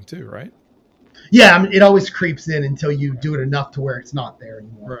old swing too, right? Yeah, I mean, it always creeps in until you do it enough to where it's not there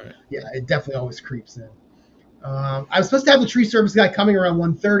anymore. Right. Yeah, it definitely always creeps in. I was supposed to have the tree service guy coming around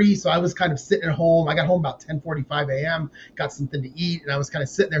 1:30, so I was kind of sitting at home. I got home about 10:45 a.m., got something to eat, and I was kind of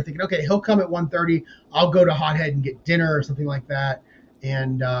sitting there thinking, okay, he'll come at 1:30. I'll go to Hothead and get dinner or something like that.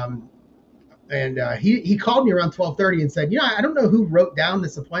 And he called me around 12:30 and said, I don't know who wrote down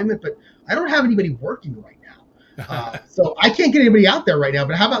this appointment, but I don't have anybody working right now. So I can't get anybody out there right now,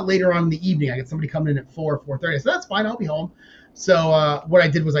 but how about later on in the evening? I get somebody coming in at 4:30. So that's fine. I'll be home. So what I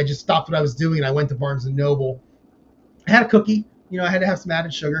did was I just stopped what I was doing and I went to Barnes & Noble. I had a cookie. I had to have some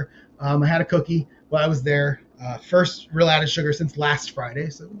added sugar. I had a cookie while I was there. First real added sugar since last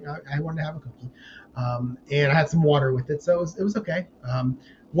Friday. So I wanted to have a cookie. And I had some water with it. So it was okay.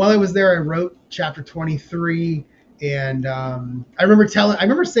 While I was there, I wrote chapter 23. And I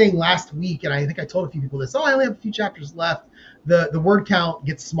remember saying last week, and I think I told a few people this, I only have a few chapters left. The word count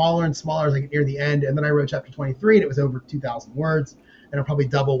gets smaller and smaller as I get near the end. And then I wrote chapter 23, and it was over 2,000 words. And it'll probably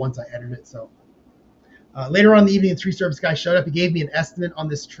double once I edit it. So later on in the evening, the tree service guy showed up. He gave me an estimate on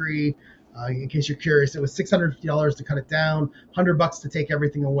this tree. In case you're curious, it was $650 to cut it down, $100 to take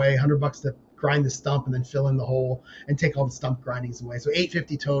everything away, $100 to grind the stump and then fill in the hole and take all the stump grindings away. So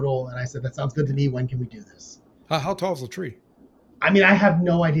 $850 total. And I said, that sounds good to me. When can we do this? How tall is the tree? I mean, I have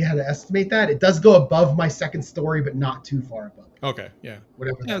no idea how to estimate that. It does go above my second story, but not too far above it. Okay, yeah.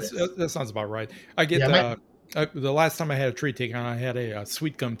 Whatever that is. That sounds about right. I get the last time I had a tree taken out, I had a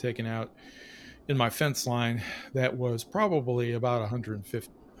sweet gum taken out in my fence line that was probably about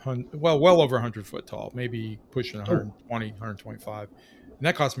 150, well over 100 foot tall, maybe pushing 120, 125. And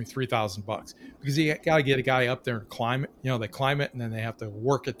that cost me $3,000 because you got to get a guy up there and climb it. They climb it and then they have to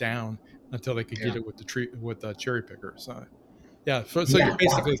work it down until they could get it with the cherry picker. So Yeah. So you're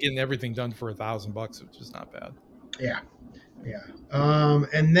basically getting everything done for $1,000, which is not bad. Yeah.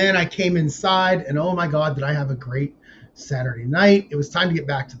 And then I came inside, and oh my God, did I have a great Saturday night. It was time to get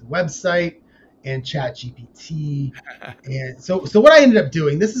back to the website and ChatGPT. And so what I ended up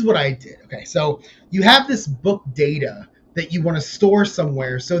doing, this is what I did. Okay, so you have this book data that you want to store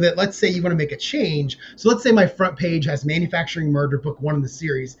somewhere, so that, let's say you want to make a change. So let's say my front page has Manufacturing Murder, book 1 in the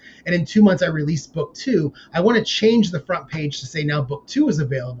series, and in 2 months I release book 2. I want to change the front page to say now book 2 is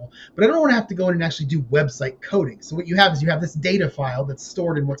available, but I don't want to have to go in and actually do website coding. So what you have is you have this data file that's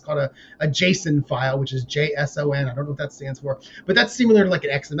stored in what's called a JSON file, which is JSON. I don't know what that stands for, but that's similar to like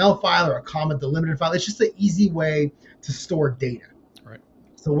an XML file or a comma delimited file. It's just an easy way to store data. Right.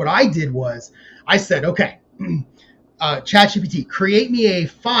 So what I did was I said, okay, ChatGPT, create me a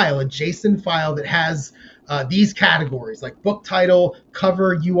file, a JSON file that has these categories like book title,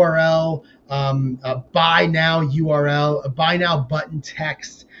 cover URL, buy now URL, a buy now button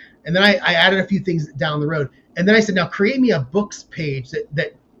text. And then I added a few things down the road. And then I said, now create me a books page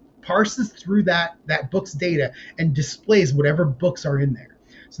that parses through that book's data and displays whatever books are in there.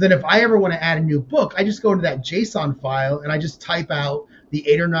 So then if I ever want to add a new book, I just go into that JSON file and I just type out the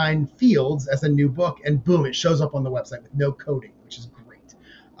 8 or 9 fields as a new book, and boom, it shows up on the website with no coding, which is great.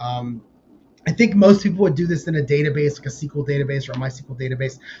 I think most people would do this in a database, like a SQL database or a MySQL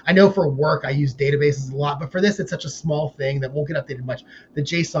database. I know for work, I use databases a lot, but for this, it's such a small thing that won't get updated much. The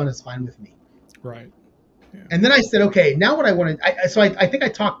JSON is fine with me. Right. Yeah. And then I said, okay, now what I want to, I think I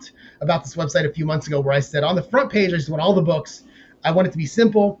talked about this website a few months ago where I said on the front page, I just want all the books. I want it to be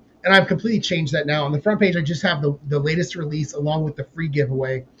simple. And I've completely changed that now. On the front page, I just have the latest release along with the free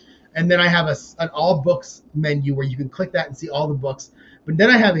giveaway. And then I have an all books menu where you can click that and see all the books. But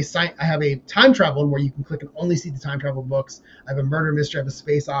then I have a time travel one where you can click and only see the time travel books. I have a murder mystery, I have a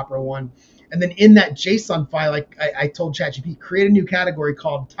space opera one. And then in that JSON file, I told ChatGPT, create a new category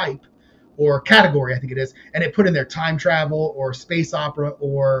called type or category, I think it is. And it put in there time travel or space opera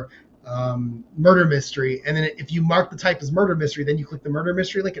or murder mystery, and then if you mark the type as murder mystery, then you click the murder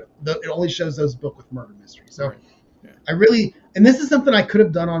mystery link. It only shows those book with murder mystery. So right. Yeah. And this is something I could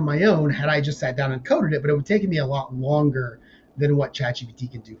have done on my own had I just sat down and coded it, but it would take me a lot longer than what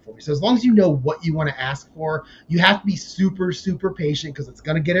ChatGPT can do for me. So as long as you know what you want to ask for, you have to be super, super patient because it's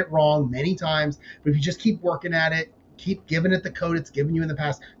going to get it wrong many times. But if you just keep working at it, keep giving it the code it's given you in the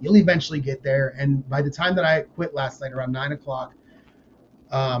past, you'll eventually get there. And by the time that I quit last night around 9 o'clock,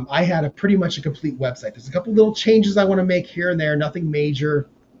 I had pretty much a complete website. There's a couple little changes I want to make here and there, nothing major.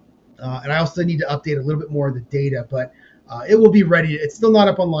 And I also need to update a little bit more of the data, but it will be ready. It's still not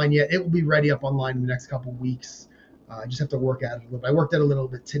up online yet. It will be ready up online in the next couple of weeks. I just have to work at it a little bit. I worked at it a little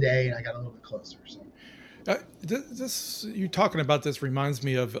bit today, and I got a little bit closer. So, this you talking about this reminds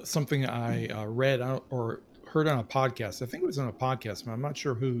me of something I read or heard on a podcast. I think it was on a podcast, but I'm not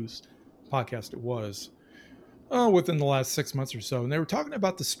sure whose podcast it was. Within the last 6 months or so, and they were talking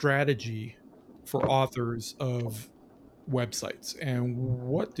about the strategy for authors of websites and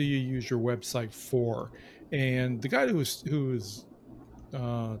what do you use your website for. And the guy who was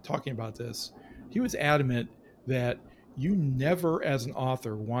talking about this, he was adamant that you never, as an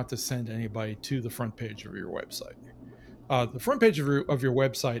author, want to send anybody to the front page of your website. The front page of your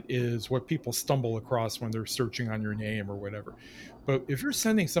website is what people stumble across when they're searching on your name or whatever. But if you're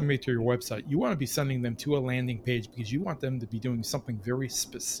sending somebody to your website, you want to be sending them to a landing page because you want them to be doing something very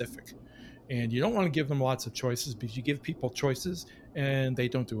specific. And you don't want to give them lots of choices because you give people choices and they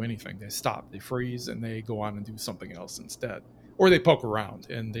don't do anything. They stop, they freeze, and they go on and do something else instead. Or they poke around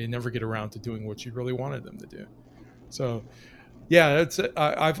and they never get around to doing what you really wanted them to do. So, yeah,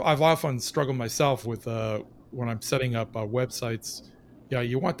 I've often struggled myself with when I'm setting up websites. Yeah,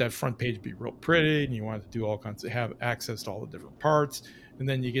 you want that front page to be real pretty, and you want it to do all kinds of have access to all the different parts. And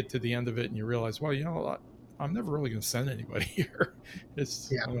then you get to the end of it, and you realize, well, I'm never really going to send anybody here. I'm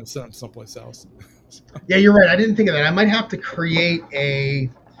going to send them someplace else. Yeah, you're right. I didn't think of that. I might have to create I'm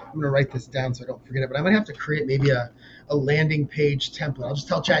going to write this down so I don't forget it, but I might have to create maybe a landing page template. I'll just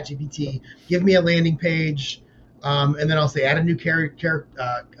tell ChatGPT, give me a landing page. And then I'll say add a new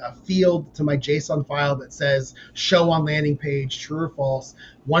field to my JSON file that says show on landing page, true or false.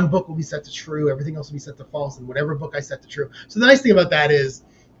 One book will be set to true. Everything else will be set to false. And whatever book I set to true. So the nice thing about that is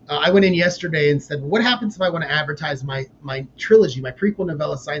I went in yesterday and said, well, what happens if I want to advertise my trilogy, my prequel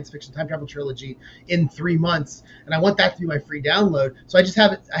novella science fiction time travel trilogy in 3 months? And I want that to be my free download. So I just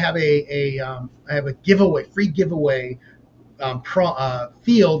have it. I have a giveaway, free giveaway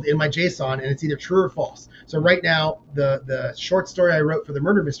field in my JSON, and it's either true or false. So right now, the short story I wrote for the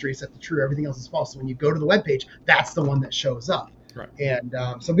murder mystery is set to true. Everything else is false. So when you go to the webpage, that's the one that shows up. Right. And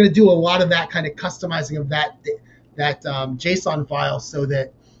so I'm going to do a lot of that kind of customizing of that that JSON file so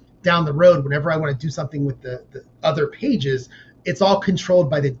that down the road, whenever I want to do something with the other pages, it's all controlled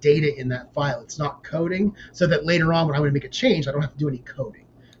by the data in that file. It's not coding, so that later on when I want to make a change, I don't have to do any coding.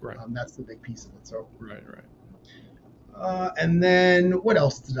 Right. That's the big piece of it. So Right. and then what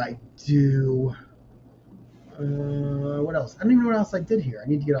else did I do? What else? I don't even know what else I did here. I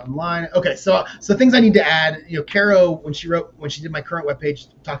need to get online. Okay, so things I need to add. Caro, when she did my current webpage,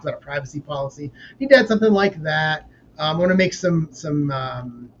 talked about a privacy policy. I need to add something like that. I want to make some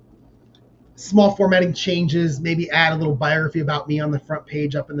small formatting changes. Maybe add a little biography about me on the front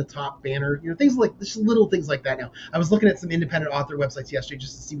page, up in the top banner. Things like just little things like that. Now, I was looking at some independent author websites yesterday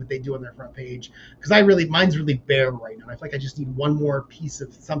just to see what they do on their front page, because mine's really bare right now. I feel like I just need one more piece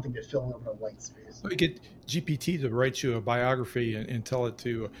of something to fill in a white space. So you get GPT to write you a biography and tell it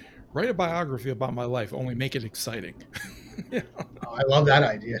to write a biography about my life, only make it exciting. Oh, I love that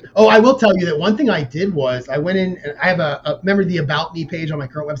idea. Oh, I will tell you that one thing I did was I went in and I have remember the About Me page on my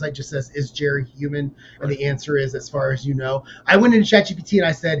current website just says, is Jerry human? And the answer is, as far as you know. I went into ChatGPT and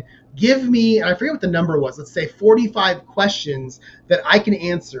I said, give me, and I forget what the number was, let's say 45 questions that I can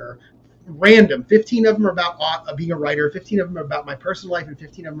answer random. 15 of them are about being a writer, 15 of them are about my personal life, and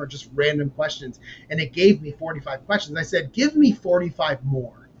 15 of them are just random questions. And it gave me 45 questions. I said, give me 45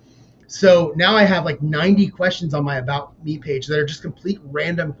 more. So now I have like 90 questions on my About Me page that are just complete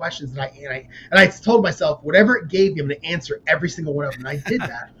random questions that I told myself, whatever it gave me, I'm going to answer every single one of them. And I did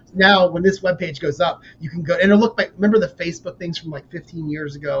that. Now, when this webpage goes up, you can go and it'll look like, remember the Facebook things from like 15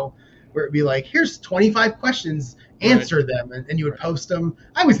 years ago, where it'd be like, here's 25 questions, answer them, and you would post them.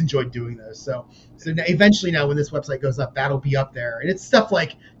 I always enjoyed doing those. So now, eventually now when this website goes up, that'll be up there. And it's stuff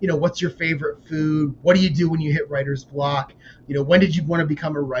like, what's your favorite food? What do you do when you hit writer's block? When did you want to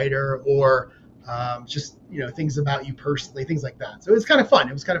become a writer? Or just, things about you personally, things like that. So it was kind of fun.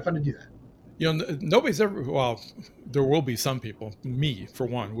 It was kind of fun to do that. Nobody's ever, well, there will be some people, me for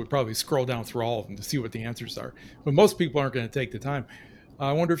one, would probably scroll down through all of them to see what the answers are. But most people aren't going to take the time.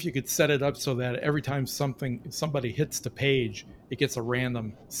 I wonder if you could set it up so that every time somebody hits the page, it gets a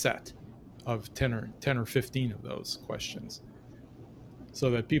random set of 10 or 15 of those questions, so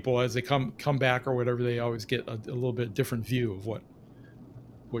that people, as they come back or whatever, they always get a little bit different view of what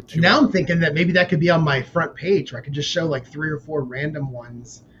you now are. I'm thinking that maybe that could be on my front page, where I could just show like 3 or 4 random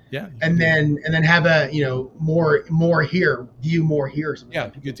ones. Yeah. And then have a more here, view more here. Yeah,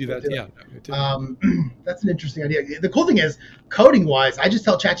 you could do that. Yeah. That's an interesting idea. The cool thing is, coding wise, I just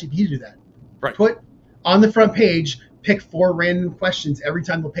tell ChatGPT to do that. Right. Put on the front page, pick 4 random questions every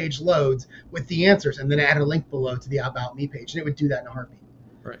time the page loads with the answers, and then add a link below to the About Me page, and it would do that in a heartbeat.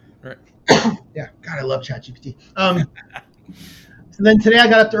 Right. Yeah. God, I love ChatGPT. So then today I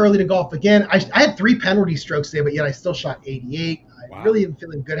got up early to golf again. I had 3 penalty strokes today, but yet I still shot 88. I really am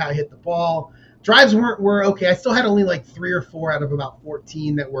feeling good how I hit the ball. Drives were okay. I still had only like 3 or 4 out of about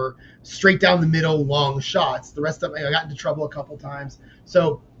 14 that were straight down the middle long shots. The rest of them, I got into trouble a couple times.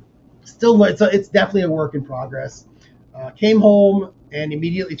 So still, it's definitely a work in progress. Came home and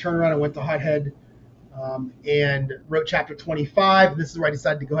immediately turned around and went to Hothead and wrote chapter 25. This is where I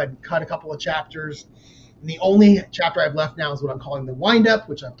decided to go ahead and cut a couple of chapters. And the only chapter I've left now is what I'm calling the wind-up,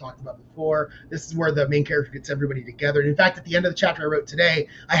 which I've talked about before. This is where the main character gets everybody together. And in fact, at the end of the chapter I wrote today,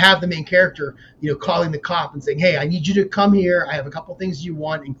 I have the main character, calling the cop and saying, hey, I need you to come here. I have a couple things you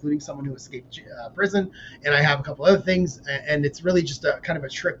want, including someone who escaped prison. And I have a couple other things. And it's really just a kind of a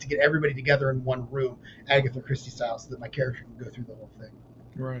trick to get everybody together in one room, Agatha Christie style, so that my character can go through the whole thing.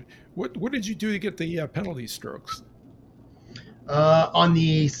 Right. What did you do to get the penalty strokes? On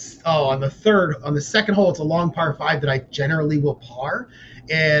the second hole, it's a long par 5 that I generally will par,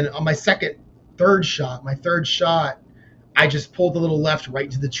 and on my third shot, I just pulled a little left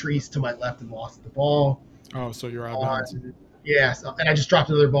right to the trees to my left and lost the ball. Oh, so you're out of bounds. Yes, and I just dropped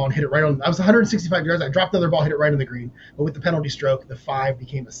another ball and hit it right on. I was 165 yards. I dropped another ball, hit it right on the green. But with the penalty stroke, the 5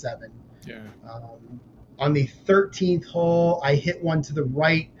 became a 7. Yeah. On the 13th hole, I hit one to the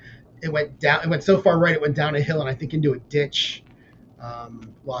right. It went down. It went so far right, it went down a hill and I think into a ditch.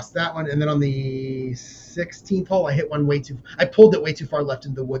 Lost that one. And then on the 16th hole, I pulled it way too far left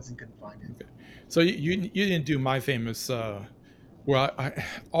into the woods and couldn't find it. Okay. So you didn't do my famous, all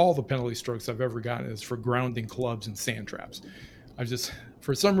the penalty strokes I've ever gotten is for grounding clubs and sand traps.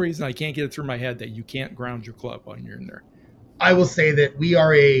 For some reason, I can't get it through my head that you can't ground your club when you're in there. I will say that we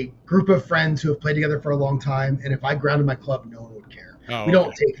are a group of friends who have played together for a long time. And if I grounded my club, no one would care. We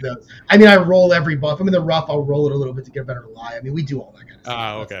don't take those. I mean, I roll every ball. If I'm in the rough, I'll roll it a little bit to get a better lie. I mean, we do all that kind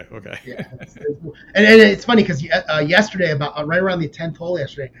of stuff. Okay. Yeah. And it's funny because yesterday, right around the 10th hole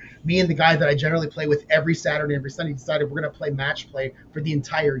yesterday, me and the guy that I generally play with every Saturday, every Sunday decided we're going to play match play for the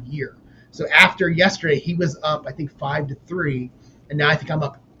entire year. So after yesterday, he was up, I think 5-3, and now I think I'm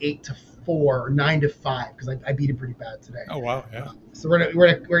up 8-4 or 9-5 because I beat him pretty bad today. Oh wow, yeah. So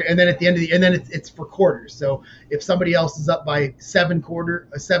we're and then at the end of and then it's for quarters. So if somebody else is up by 7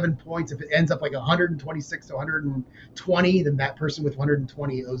 points, if it ends up like 126 to 120, then that person with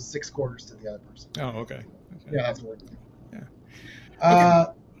 120 owes 6 quarters to the other person. Oh, okay. Yeah, that's what we're doing. Yeah.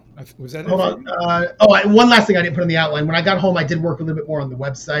 Was that hold on? One last thing I didn't put on the outline. When I got home, I did work a little bit more on the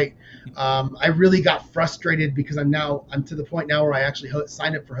website. I really got frustrated because I'm to the point now where I actually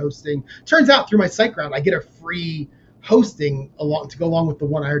signed up for hosting. Turns out through my SiteGround, I get a free hosting to go along with the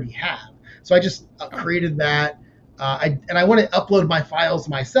one I already have. So I just created that. I want to upload my files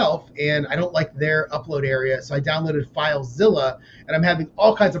myself, and I don't like their upload area. So I downloaded FileZilla, and I'm having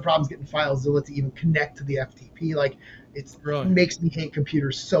all kinds of problems getting FileZilla to even connect to the FTP. Like, it makes me hate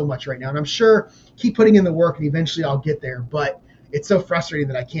computers so much right now. And I'm sure keep putting in the work and eventually I'll get there. But it's so frustrating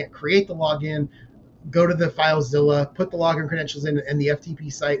that I can't create the login, go to the FileZilla, put the login credentials in the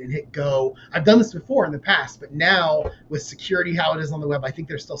FTP site and hit go. I've done this before in the past, but now with security, how it is on the web, I think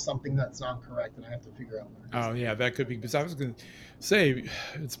there's still something that's not correct and I have to figure out what it is. Oh, yeah, that could be, because I was going to say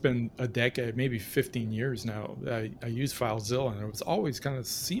it's been a decade, maybe 15 years now. I use FileZilla and it was always kind of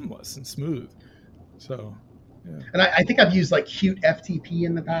seamless and smooth. So... yeah. And I think I've used like Qt FTP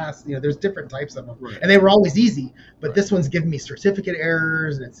in the past. There's different types of them, and they were always easy. But this one's giving me certificate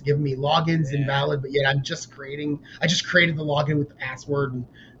errors, and it's giving me logins invalid. But yet I just created the login with the password, and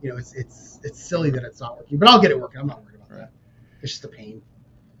it's silly that it's not working. But I'll get it working. I'm not worried about that. It's just a pain.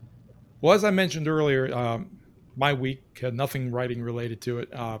 Well, as I mentioned earlier, my week had nothing writing related to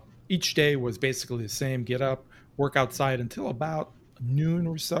it. Each day was basically the same: get up, work outside until about noon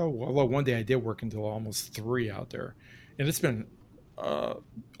or so. Although one day I did work until almost 3 out there, and it's been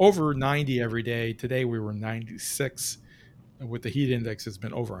over 90 every day. Today we were 96, and with the heat index it's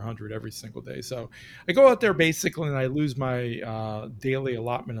been over 100 every single day. So I go out there basically and I lose my daily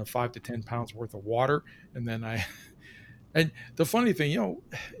allotment of 5 to 10 pounds worth of water, and then and the funny thing,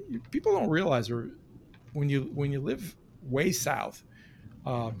 people don't realize, or when you live way south,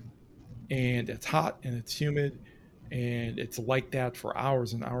 and it's hot and it's humid and it's like that for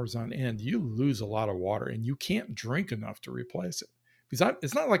hours and hours on end, you lose a lot of water and you can't drink enough to replace it. Because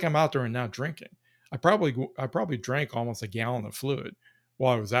it's not like I'm out there and not drinking. I probably drank almost a gallon of fluid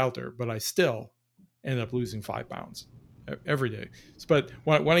while I was out there, but I still ended up losing 5 pounds every day. But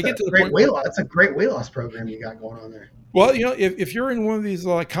when I get to the point, that's a great weight loss program you got going on there. Well, if you're in one of these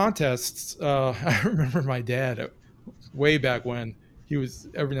contests, I remember my dad way back when. He was,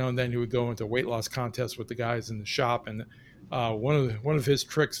 every now and then he would go into weight loss contests with the guys in the shop, and one of his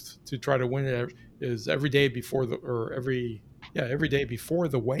tricks to try to win it is every day before the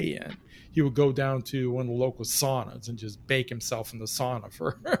weigh-in, he would go down to one of the local saunas and just bake himself in the sauna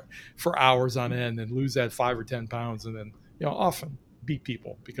for hours on end and lose that 5 or 10 pounds, and then often beat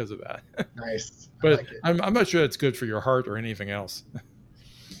people because of that. Nice. But I'm not sure that's good for your heart or anything else.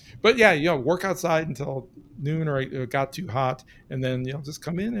 But yeah, work outside until noon or it got too hot, and then just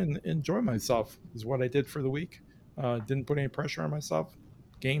come in and enjoy myself is what I did for the week. Didn't put any pressure on myself.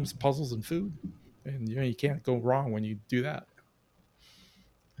 Games, puzzles, and food, and you can't go wrong when you do that.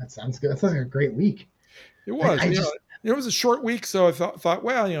 That sounds good. That sounds like a great week. It was. It was a short week, so I thought,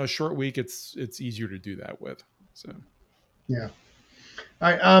 well, a short week, it's easier to do that with. So yeah. All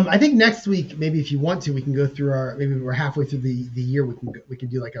right. I think next week, maybe if you want to, we can go through maybe we're halfway through the year. We can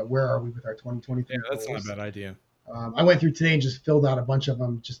do like a where are we with our 2023 Yeah, that's goals. not a bad idea. I went through today and just filled out a bunch of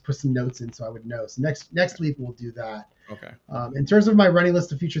them, just put some notes in so I would know. So next week we'll do that. Okay. In terms of my running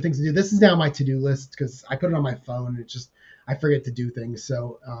list of future things to do, this is now my to-do list because I put it on my phone and I forget to do things.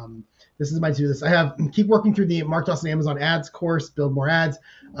 So this is my to-do list. I have keep working through the Mark Dawson Amazon ads course, build more ads.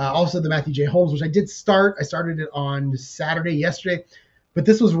 Also the Matthew J. Holmes, which I did start. I started it on yesterday. But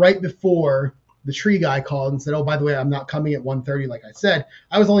this was right before the tree guy called and said, oh, by the way, I'm not coming at 1:30 like I said.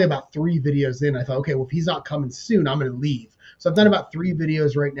 I was only about 3 videos in. I thought, okay, well, if he's not coming soon, I'm going to leave. So I've done about 3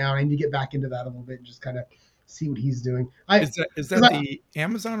 videos right now. I need to get back into that a little bit and just kind of see what he's doing. Is that the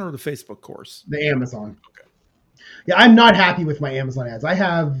Amazon or the Facebook course? The Amazon. Okay. Yeah, I'm not happy with my Amazon ads. I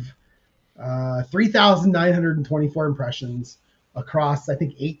have 3,924 impressions across, I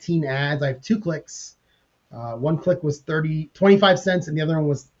think, 18 ads. I have 2 clicks. One click was 25 cents, and the other one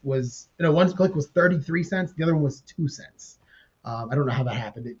was one click was 33 cents. The other one was 2 cents. I don't know how that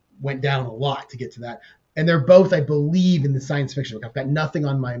happened. It went down a lot to get to that. And they're both, I believe, in the science fiction book. I've got nothing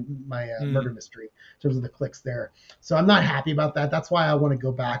on my murder mystery in terms of the clicks there. So I'm not happy about that. That's why I want to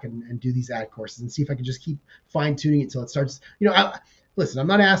go back and do these ad courses and see if I can just keep fine tuning it until it starts. listen, I'm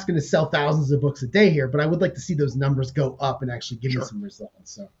not asking to sell thousands of books a day here, but I would like to see those numbers go up and actually give me some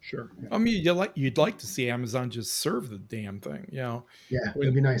results. So sure. Yeah. I mean, you'd like to see Amazon just serve the damn thing, you know? Yeah,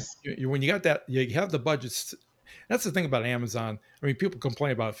 it'd be nice. When you got that, you have the budgets. That's the thing about Amazon. I mean, people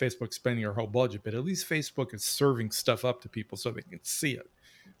complain about Facebook spending their whole budget, but at least Facebook is serving stuff up to people so they can see it.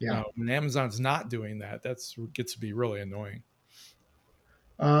 Yeah. When Amazon's not doing that, gets to be really annoying.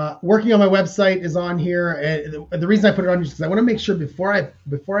 Working on my website is on here, and the reason I put it on is because I want to make sure before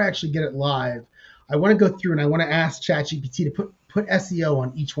I actually get it live, I want to go through and I want to ask ChatGPT to put SEO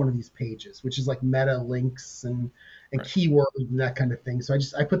on each one of these pages, which is like meta links and keywords and that kind of thing. So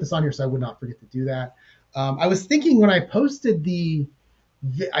I put this on here so I would not forget to do that. I was thinking when I posted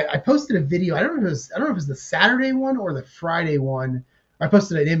I posted a video. I don't know if it was the Saturday one or the Friday one. I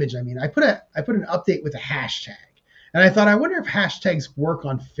posted an image. I mean, I put an update with a hashtag. And I thought, I wonder if hashtags work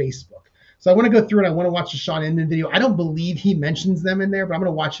on Facebook. So I want to go through and I want to watch the Sean Inman video. I don't believe he mentions them in there, but I'm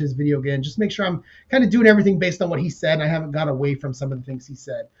going to watch his video again. Just make sure I'm kind of doing everything based on what he said. And I haven't got away from some of the things he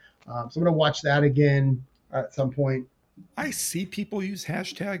said. So I'm going to watch that again at some point. I see people use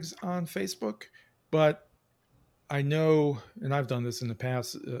hashtags on Facebook, but I know, and I've done this in the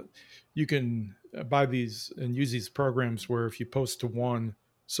past, you can buy these and use these programs where if you post to one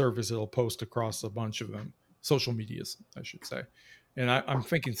service, it'll post across a bunch of them. Social medias, I should say. And I'm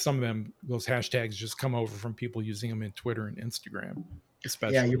thinking some of those hashtags just come over from people using them in Twitter and Instagram,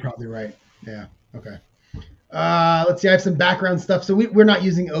 especially. Yeah, you're probably right. Yeah. Okay. Let's see. I have some background stuff. So we're not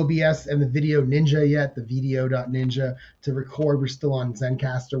using OBS and the Video Ninja yet, the video.ninja to record. We're still on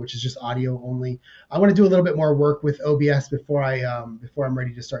Zencastr, which is just audio only. I want to do a little bit more work with OBS before I'm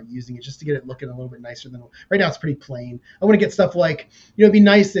ready to start using it, just to get it looking a little bit nicer than right now. It's pretty plain. I want to get stuff like, it'd be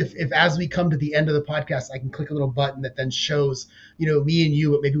nice if as we come to the end of the podcast, I can click a little button that then shows, me and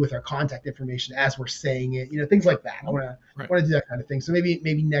you, but maybe with our contact information as we're saying it, things like that. I want to do that kind of thing. So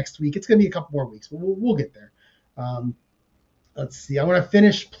maybe next week. It's going to be a couple more weeks, but we'll get there. Let's see. I want to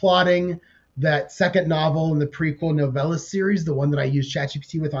finish plotting that second novel in the prequel novella series, the one that I used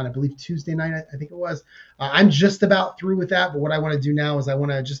ChatGPT with on, I believe, Tuesday night, I think it was. I'm just about through with that, but what I want to do now is I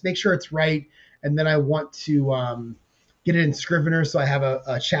want to just make sure it's right, and then I want to get it in Scrivener so I have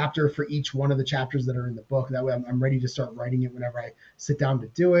a chapter for each one of the chapters that are in the book. That way I'm ready to start writing it whenever I sit down to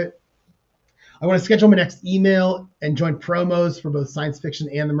do it. I want to schedule my next email and join promos for both science fiction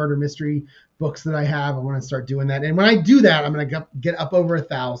and the murder mystery books that I have. I want to start doing that. And when I do that, I'm going to get up over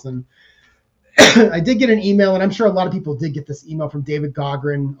 1,000. I did get an email, and I'm sure a lot of people did get this email from David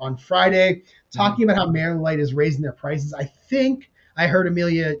Gaughran on Friday talking about how Maryland Light is raising their prices. I think I heard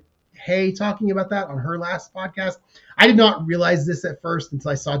Amelia Hay talking about that on her last podcast. I did not realize this at first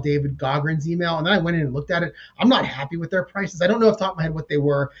until I saw David Gaughran's email, and then I went in and looked at it. I'm not happy with their prices. I don't know off the top of my head what they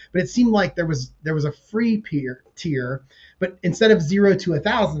were, but it seemed like there was a free tier, but instead of 0 to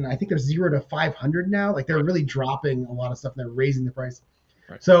 1,000, I think there's 0 to 500 now. Like they're really dropping a lot of stuff and they're raising the price.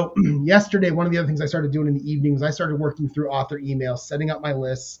 Right. So yesterday, one of the other things I started doing in the evening was I started working through author emails, setting up my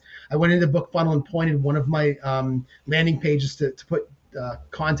lists. I went into BookFunnel and pointed one of my landing pages to put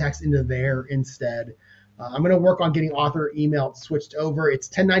contacts into there instead. I'm going to work on getting author email switched over. It's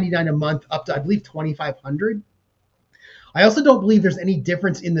 $10.99 a month up to, I believe, $2,500. I also don't believe there's any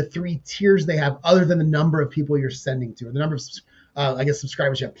difference in the 3 tiers they have other than the number of people you're sending to, or the number of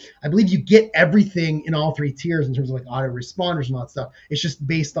subscribers you have. I believe you get everything in all 3 tiers in terms of like auto responders and all that stuff. It's just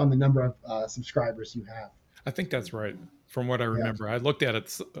based on the number of subscribers you have. I think that's right. From what I remember, I looked at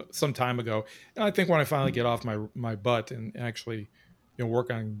it some time ago, and I think when I finally get off my butt and actually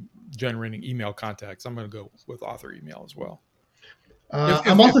work on generating email contacts, I'm going to go with author email as well.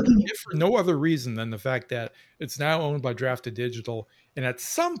 I'm also thinking, if for no other reason than the fact that it's now owned by Drafted Digital, and at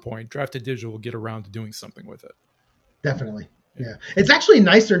some point, Drafted Digital will get around to doing something with it. Definitely, yeah. It's actually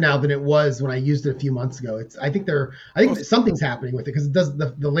nicer now than it was when I used it a few months ago. I think something's happening with it because it does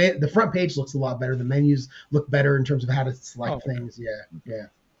the front page looks a lot better. The menus look better in terms of how to select things. Yeah.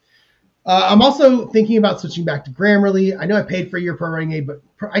 I'm also thinking about switching back to Grammarly. I know I paid for a year Pro Writing Aid, but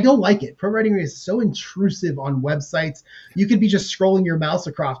I don't like it. Pro Writing Aid is so intrusive on websites. You could be just scrolling your mouse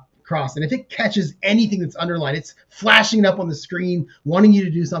across, and if it catches anything that's underlined, it's flashing it up on the screen, wanting you to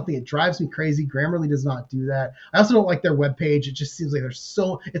do something. It drives me crazy. Grammarly does not do that. I also don't like their webpage. It just seems like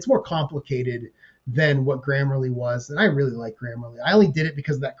it's more complicated than what Grammarly was, and I really like Grammarly. I only did it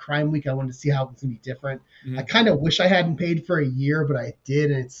because of that Crime Week. I wanted to see how it's going to be different. Mm-hmm. I kind of wish I hadn't paid for a year, but I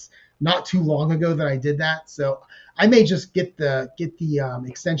did, and it's not too long ago that I did that. So I may just get the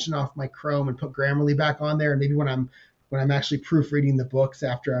extension off my Chrome and put Grammarly back on there. And maybe when I'm actually proofreading the books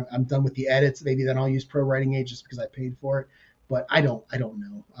after I'm done with the edits, maybe then I'll use Pro Writing Aid just because I paid for it. But I don't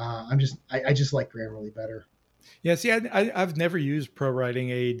know. I just like Grammarly better. Yeah, see, I've never used Pro Writing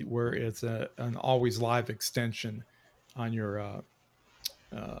Aid where it's an always live extension on your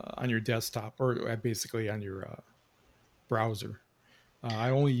desktop or basically on your browser. I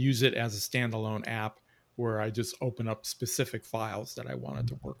only use it as a standalone app where I just open up specific files that I wanted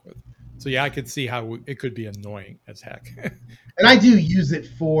to work with. So yeah, I could see how it could be annoying as heck. And I do use it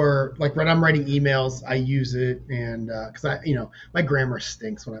for like when I'm writing emails, I use it, and because my grammar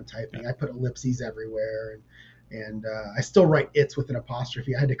stinks when I'm typing. I put ellipses everywhere, and I still write "it's" with an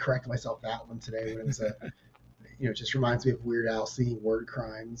apostrophe. I had to correct myself that one today when it was it just reminds me of Weird Al singing "Word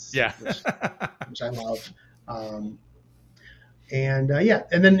Crimes," Yeah, which I love. And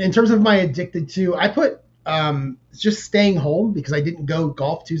then in terms of my addicted to, I put just staying home because I didn't go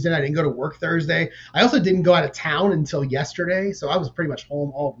golf Tuesday night. I didn't go to work Thursday. I also didn't go out of town until yesterday, so I was pretty much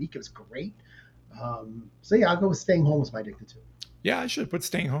home all week. It was great. I'll go with staying home as my addicted to. Yeah, I should put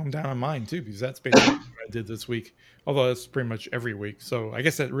staying home down on mine too, because that's basically what I did this week. Although that's pretty much every week, so I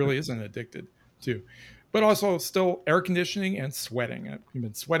guess that really isn't addicted to. But also still air conditioning and sweating. I've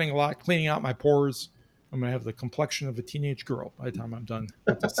been sweating a lot, cleaning out my pores. I'm going to have the complexion of a teenage girl by the time I'm done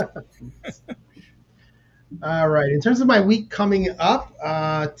with this. All right. In terms of my week coming up,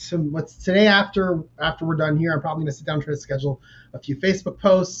 today after we're done here, I'm probably going to sit down and try to schedule a few Facebook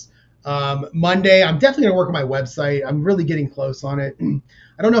posts. Monday, I'm definitely going to work on my website. I'm really getting close on it.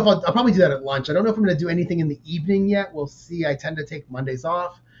 I don't know if I'll probably do that at lunch. I don't know if I'm going to do anything in the evening yet. We'll see. I tend to take Mondays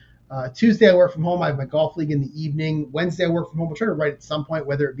off. Tuesday, I work from home. I have my golf league in the evening. Wednesday, I work from home. I'll try to write at some point,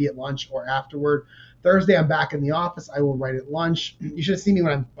 whether it be at lunch or afterward. Thursday, I'm back in the office. I will write at lunch. You should have seen me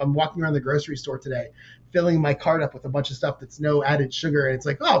when I'm walking around the grocery store today, filling my cart up with a bunch of stuff that's no added sugar. And it's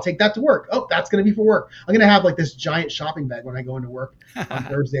like, oh, I'll take that to work. Oh, that's going to be for work. I'm going to have like this giant shopping bag when I go into work on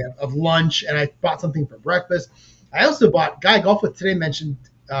Thursday of lunch. And I bought something for breakfast. I also bought, Guy I Golf With today mentioned,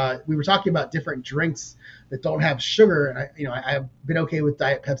 we were talking about different drinks that don't have sugar. And I've been okay with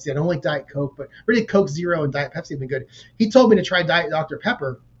Diet Pepsi. I don't like Diet Coke, but really Coke Zero and Diet Pepsi have been good. He told me to try Diet Dr.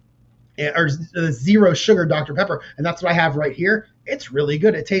 Pepper. Or zero sugar Dr. Pepper, and that's what I have right here. It's really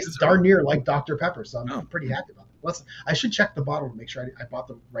good. It tastes darn near like Dr. Pepper, so I'm pretty happy about it. I should check the bottle to make sure I bought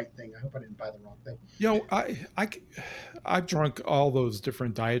the right thing. I hope I didn't buy the wrong thing. I've drunk all those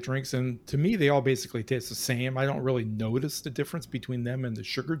different diet drinks, and to me, they all basically taste the same. I don't really notice the difference between them and the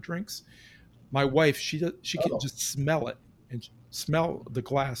sugar drinks. My wife, she can just smell it and smell the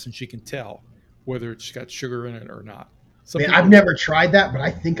glass, and she can tell whether it's got sugar in it or not. I've never tried that, but I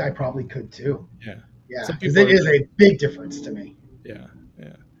think I probably could too. Yeah, because it is a big difference to me. Yeah.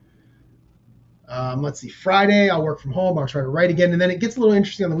 Let's see. Friday, I'll work from home. I'll try to write again, and then it gets a little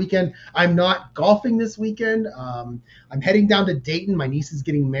interesting on the weekend. I'm not golfing this weekend. I'm heading down to Dayton. My niece is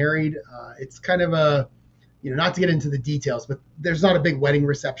getting married. It's kind of a, not to get into the details, but there's not a big wedding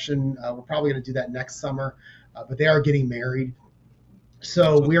reception. We're probably going to do that next summer, but they are getting married,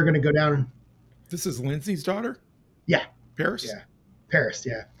 so we are going to go down. This is Lindsay's daughter? Yeah. Paris? Yeah. Paris,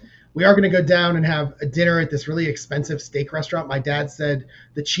 yeah. We are going to go down and have a dinner at this really expensive steak restaurant. My dad said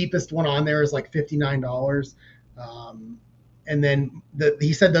the cheapest one on there is like $59. And then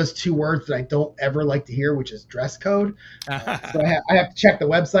he said those two words that I don't ever like to hear, which is dress code. So I have to check the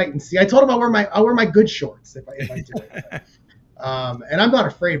website and see. I told him I'll wear my good shorts if I do it. And I'm not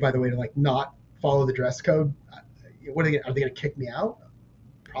afraid, by the way, to like not follow the dress code. Are they going to kick me out?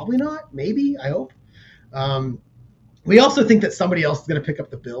 Probably not. Maybe. I hope. We also think that somebody else is going to pick up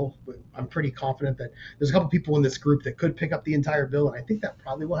the bill. I'm pretty confident that there's a couple people in this group that could pick up the entire bill, and I think that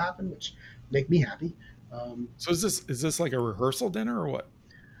probably will happen, which make me happy. So is this like a rehearsal dinner or what?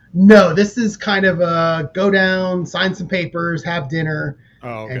 No, this is kind of a go down, sign some papers, have dinner,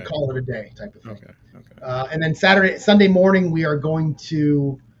 and call it a day type of thing. Okay. And then Sunday morning, we are going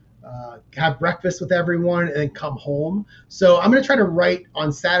to have breakfast with everyone and then come home. So I'm going to try to write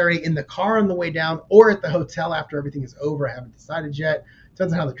on Saturday in the car on the way down or at the hotel after everything is over. I haven't decided yet.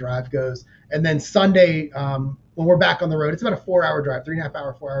 Depends on how the drive goes. And then Sunday, when we're back on the road, it's about a 4-hour drive, 3.5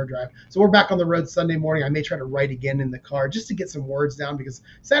 hour, 4-hour drive. So we're back on the road Sunday morning. I may try to write again in the car just to get some words down because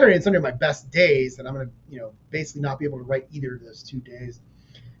Saturday and Sunday are my best days, and I'm going to, basically not be able to write either of those 2 days.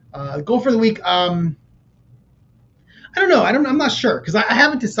 Goal for the week. I don't know. I'm not sure because I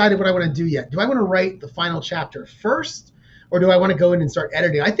haven't decided what I want to do yet. Do I want to write the final chapter first, or do I want to go in and start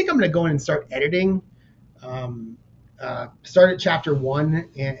editing? I think I'm going to go in and start editing. Start at chapter 1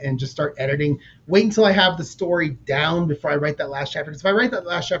 and just start editing. Wait until I have the story down before I write that last chapter. Because if I write that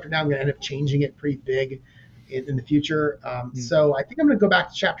last chapter down, I'm going to end up changing it pretty big in the future. So I think I'm going to go back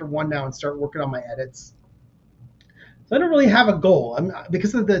to chapter 1 now and start working on my edits. So I don't really have a goal.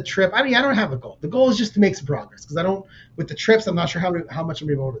 Because of the trip. I don't have a goal. The goal is just to make some progress because with the trips, I'm not sure how much I'm going to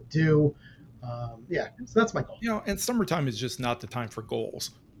be able to do. Yeah, so that's my goal. And summertime is just not the time for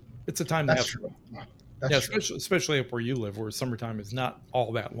goals. It's a time That's to have true. fun. That's true. Especially up where you live, where summertime is not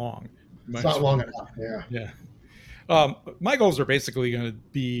all that long. It's not long enough. Yeah. My goals are basically going to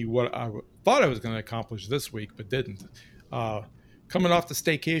be what I thought I was going to accomplish this week, but didn't. Coming off the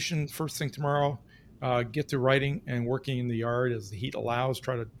staycation first thing tomorrow, get to writing and working in the yard as the heat allows.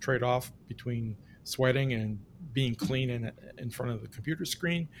 Try to trade off between sweating and being clean in front of the computer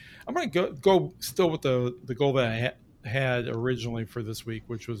screen. I'm going to go still with the goal that I had originally for this week,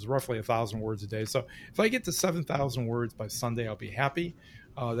 which was roughly 1,000 words a day. So if I get to 7,000 words by Sunday, I'll be happy.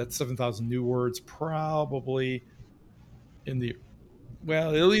 That's 7,000 new words, probably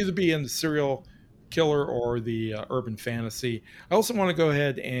it'll either be in the serial killer or the urban fantasy. I also want to go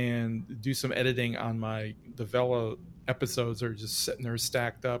ahead and do some editing on the Vela episodes. Are just sitting there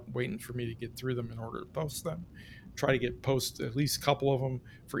stacked up, waiting for me to get through them in order to post them. Try to post at least a couple of them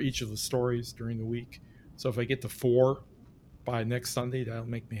for each of the stories during the week. So if I get to 4 by next Sunday, that'll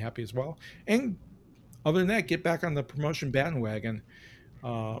make me happy as well. And other than that, get back on the promotion bandwagon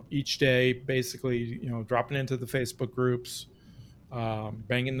each day, basically, dropping into the Facebook groups,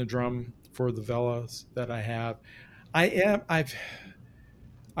 banging the drum for the Velas that I have. I've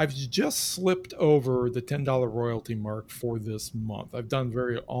just slipped over the $10 royalty mark for this month. I've done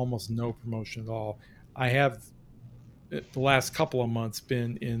almost no promotion at all. I have the last couple of months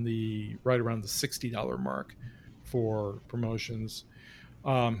been in right around the $60 mark for promotions.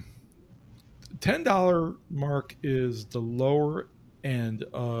 $10 mark is the lower end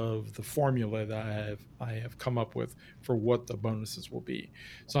of the formula that I have come up with for what the bonuses will be.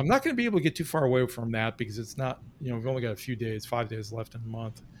 So I'm not going to be able to get too far away from that because it's not, we've only got a few days, 5 days left in the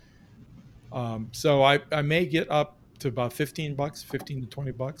month. So I may get up to about $15, $15 to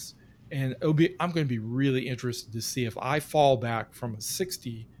 $20, and I'm going to be really interested to see if I fall back from a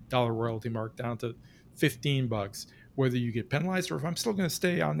 $60 royalty mark down to $15, whether you get penalized or if I'm still going to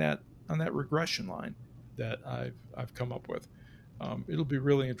stay on that regression line that I've come up with. It'll be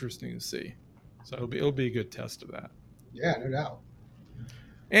really interesting to see. So it'll be a good test of that. Yeah, no doubt.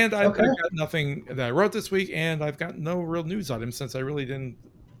 And I've got nothing that I wrote this week, and I've got no real news items since I really didn't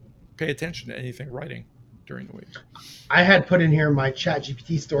pay attention to anything writing during the week. I had put in here my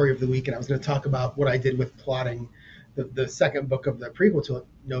ChatGPT story of the week, and I was going to talk about what I did with plotting the second book of the prequel to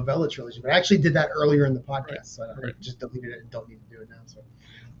novella trilogy. But I actually did that earlier in the podcast, right. So I just deleted it and don't need to do it now.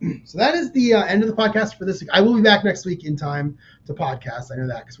 So that is the end of the podcast for this week. I will be back next week in time to podcast. I know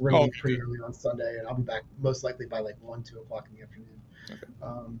that because we're going to leave pretty early on Sunday, and I'll be back most likely by like 1, 2 o'clock in the afternoon. Okay.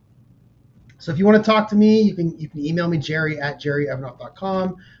 So if you want to talk to me, you can email me,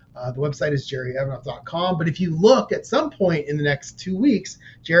 jerry@jerryevanoff.com. The website is jerryevanoff.com. But if you look at some point in the next 2 weeks,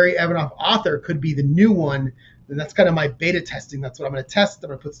 Jerry Evanoff Author could be the new one. And that's kind of my beta testing. That's what I'm going to test. I'm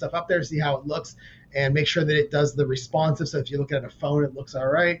going to put stuff up there, see how it looks, and make sure that it does the responsive. So if you look at a phone, it looks all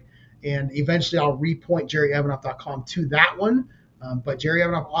right. And eventually I'll repoint jerryevanoff.com to that one. But Jerry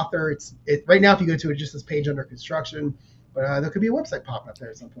Evanoff Author, right now if you go to it, just this page under construction. But there could be a website popping up there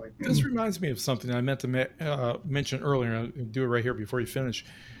at some point. This reminds me of something I meant to mention earlier. I'll do it right here before you finish.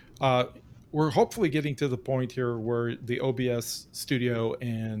 We're hopefully getting to the point here where the OBS Studio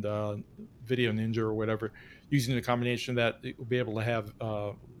and Video Ninja or whatever, using the combination of that, we'll be able to have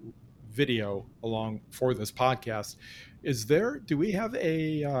video along for this podcast. Do we have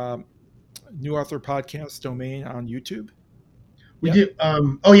a New Author Podcast domain on YouTube? We do.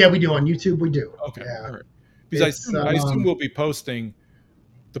 We do on YouTube. We do. Okay. Yeah. All right. Because I assume we'll be posting.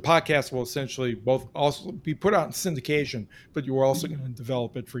 The podcast will essentially also be put out in syndication, but you're also going to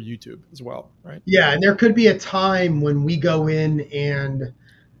develop it for YouTube as well, right? Yeah, and there could be a time when we go in and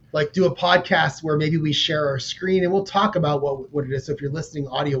like do a podcast where maybe we share our screen and we'll talk about what it is. So if you're listening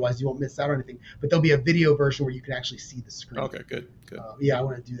audio-wise, you won't miss out on anything. But there'll be a video version where you can actually see the screen. Okay, good. Yeah, I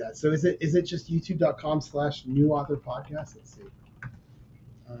want to do that. So is it just youtube.com/New Author Podcast? Let's see.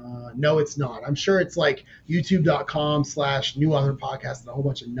 No, it's not. I'm sure it's like youtube.com/New Author Podcast and a whole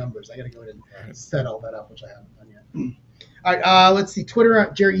bunch of numbers. I got to go ahead and set all that up, which I haven't done yet. All right, let's see. Twitter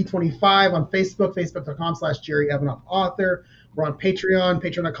at JerryE25. On Facebook, facebook.com/Jerry Evanoff Author. We're on Patreon,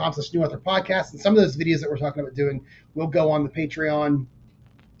 patreon.com/New Author Podcast. And some of those videos that we're talking about doing will go on the Patreon.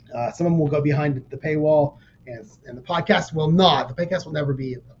 Some of them will go behind the paywall, and the podcast will not. The podcast will never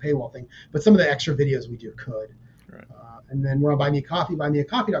be a paywall thing, but some of the extra videos we do could. Right. And then we're on Buy Me a Coffee,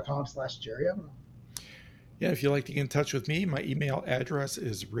 buymeacoffee.com/Jerry Evanoff. Yeah, if you'd like to get in touch with me, my email address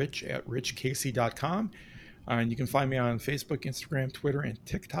is rich@richcasey.com. And you can find me on Facebook, Instagram, Twitter, and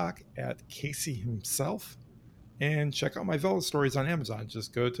TikTok at Casey himself. And check out my Vela stories on Amazon.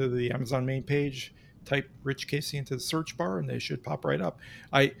 Just go to the Amazon main page, type Rich Casey into the search bar and they should pop right up.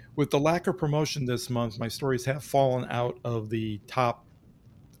 With the lack of promotion this month, my stories have fallen out of the top.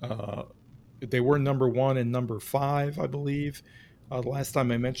 They were number 1 and number 5, I believe. The last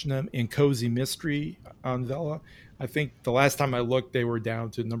time I mentioned them in Cozy Mystery on Vella. I think the last time I looked, they were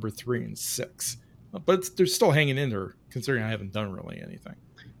down to number 3 and 6. But they're still hanging in there, considering I haven't done really anything.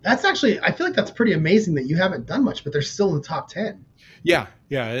 That's actually, I feel like that's pretty amazing that you haven't done much, but they're still in the top 10. Yeah.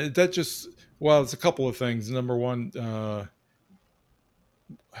 That just, well, it's a couple of things. Number one,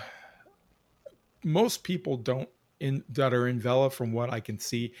 most people that are in Vella, from what I can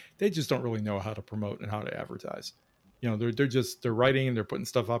see, they just don't really know how to promote and how to advertise. They're writing and they're putting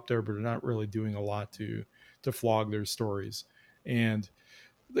stuff up there, but they're not really doing a lot to flog their stories. And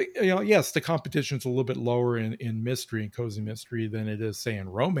yes, the competition's a little bit lower in mystery and cozy mystery than it is, say, in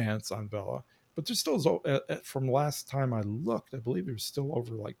romance on Vella. But there's still, from last time I looked, I believe there's still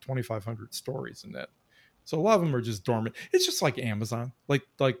over like 2,500 stories in that. So a lot of them are just dormant. It's just like Amazon, like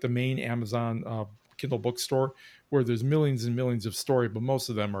the main Amazon Kindle bookstore, where there's millions and millions of story, but most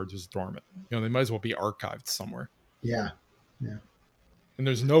of them are just dormant. They might as well be archived somewhere. Yeah. And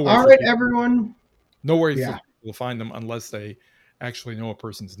there's no way. All right, everyone. No way for people to find them unless they actually know a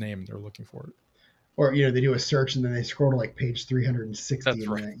person's name and they're looking for it. Or they do a search and then they scroll to like page 360. That's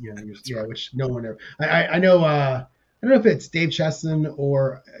right. Right. Which no one ever. I know. I don't know if it's Dave Chesson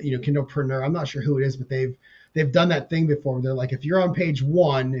or Kindlepreneur. I'm not sure who it is, but they've done that thing before. They're like, if you're on page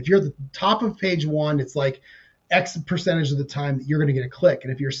 1, if you're at the top of page 1, it's like X percentage of the time that you're going to get a click.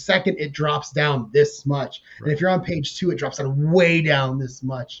 And if you're second, it drops down this much. Right. And if you're on page 2, it drops down way down this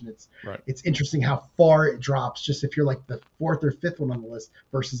much. And it's interesting how far it drops, just if you're like the 4th or 5th one on the list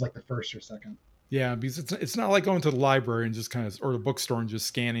versus like the 1st or 2nd. Yeah, because it's not like going to the library and just or the bookstore and just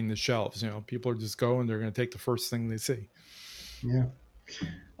scanning the shelves. People are just going, they're going to take the first thing they see. Yeah.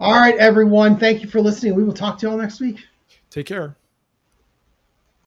 All right, everyone. Thank you for listening. We will talk to you all next week. Take care.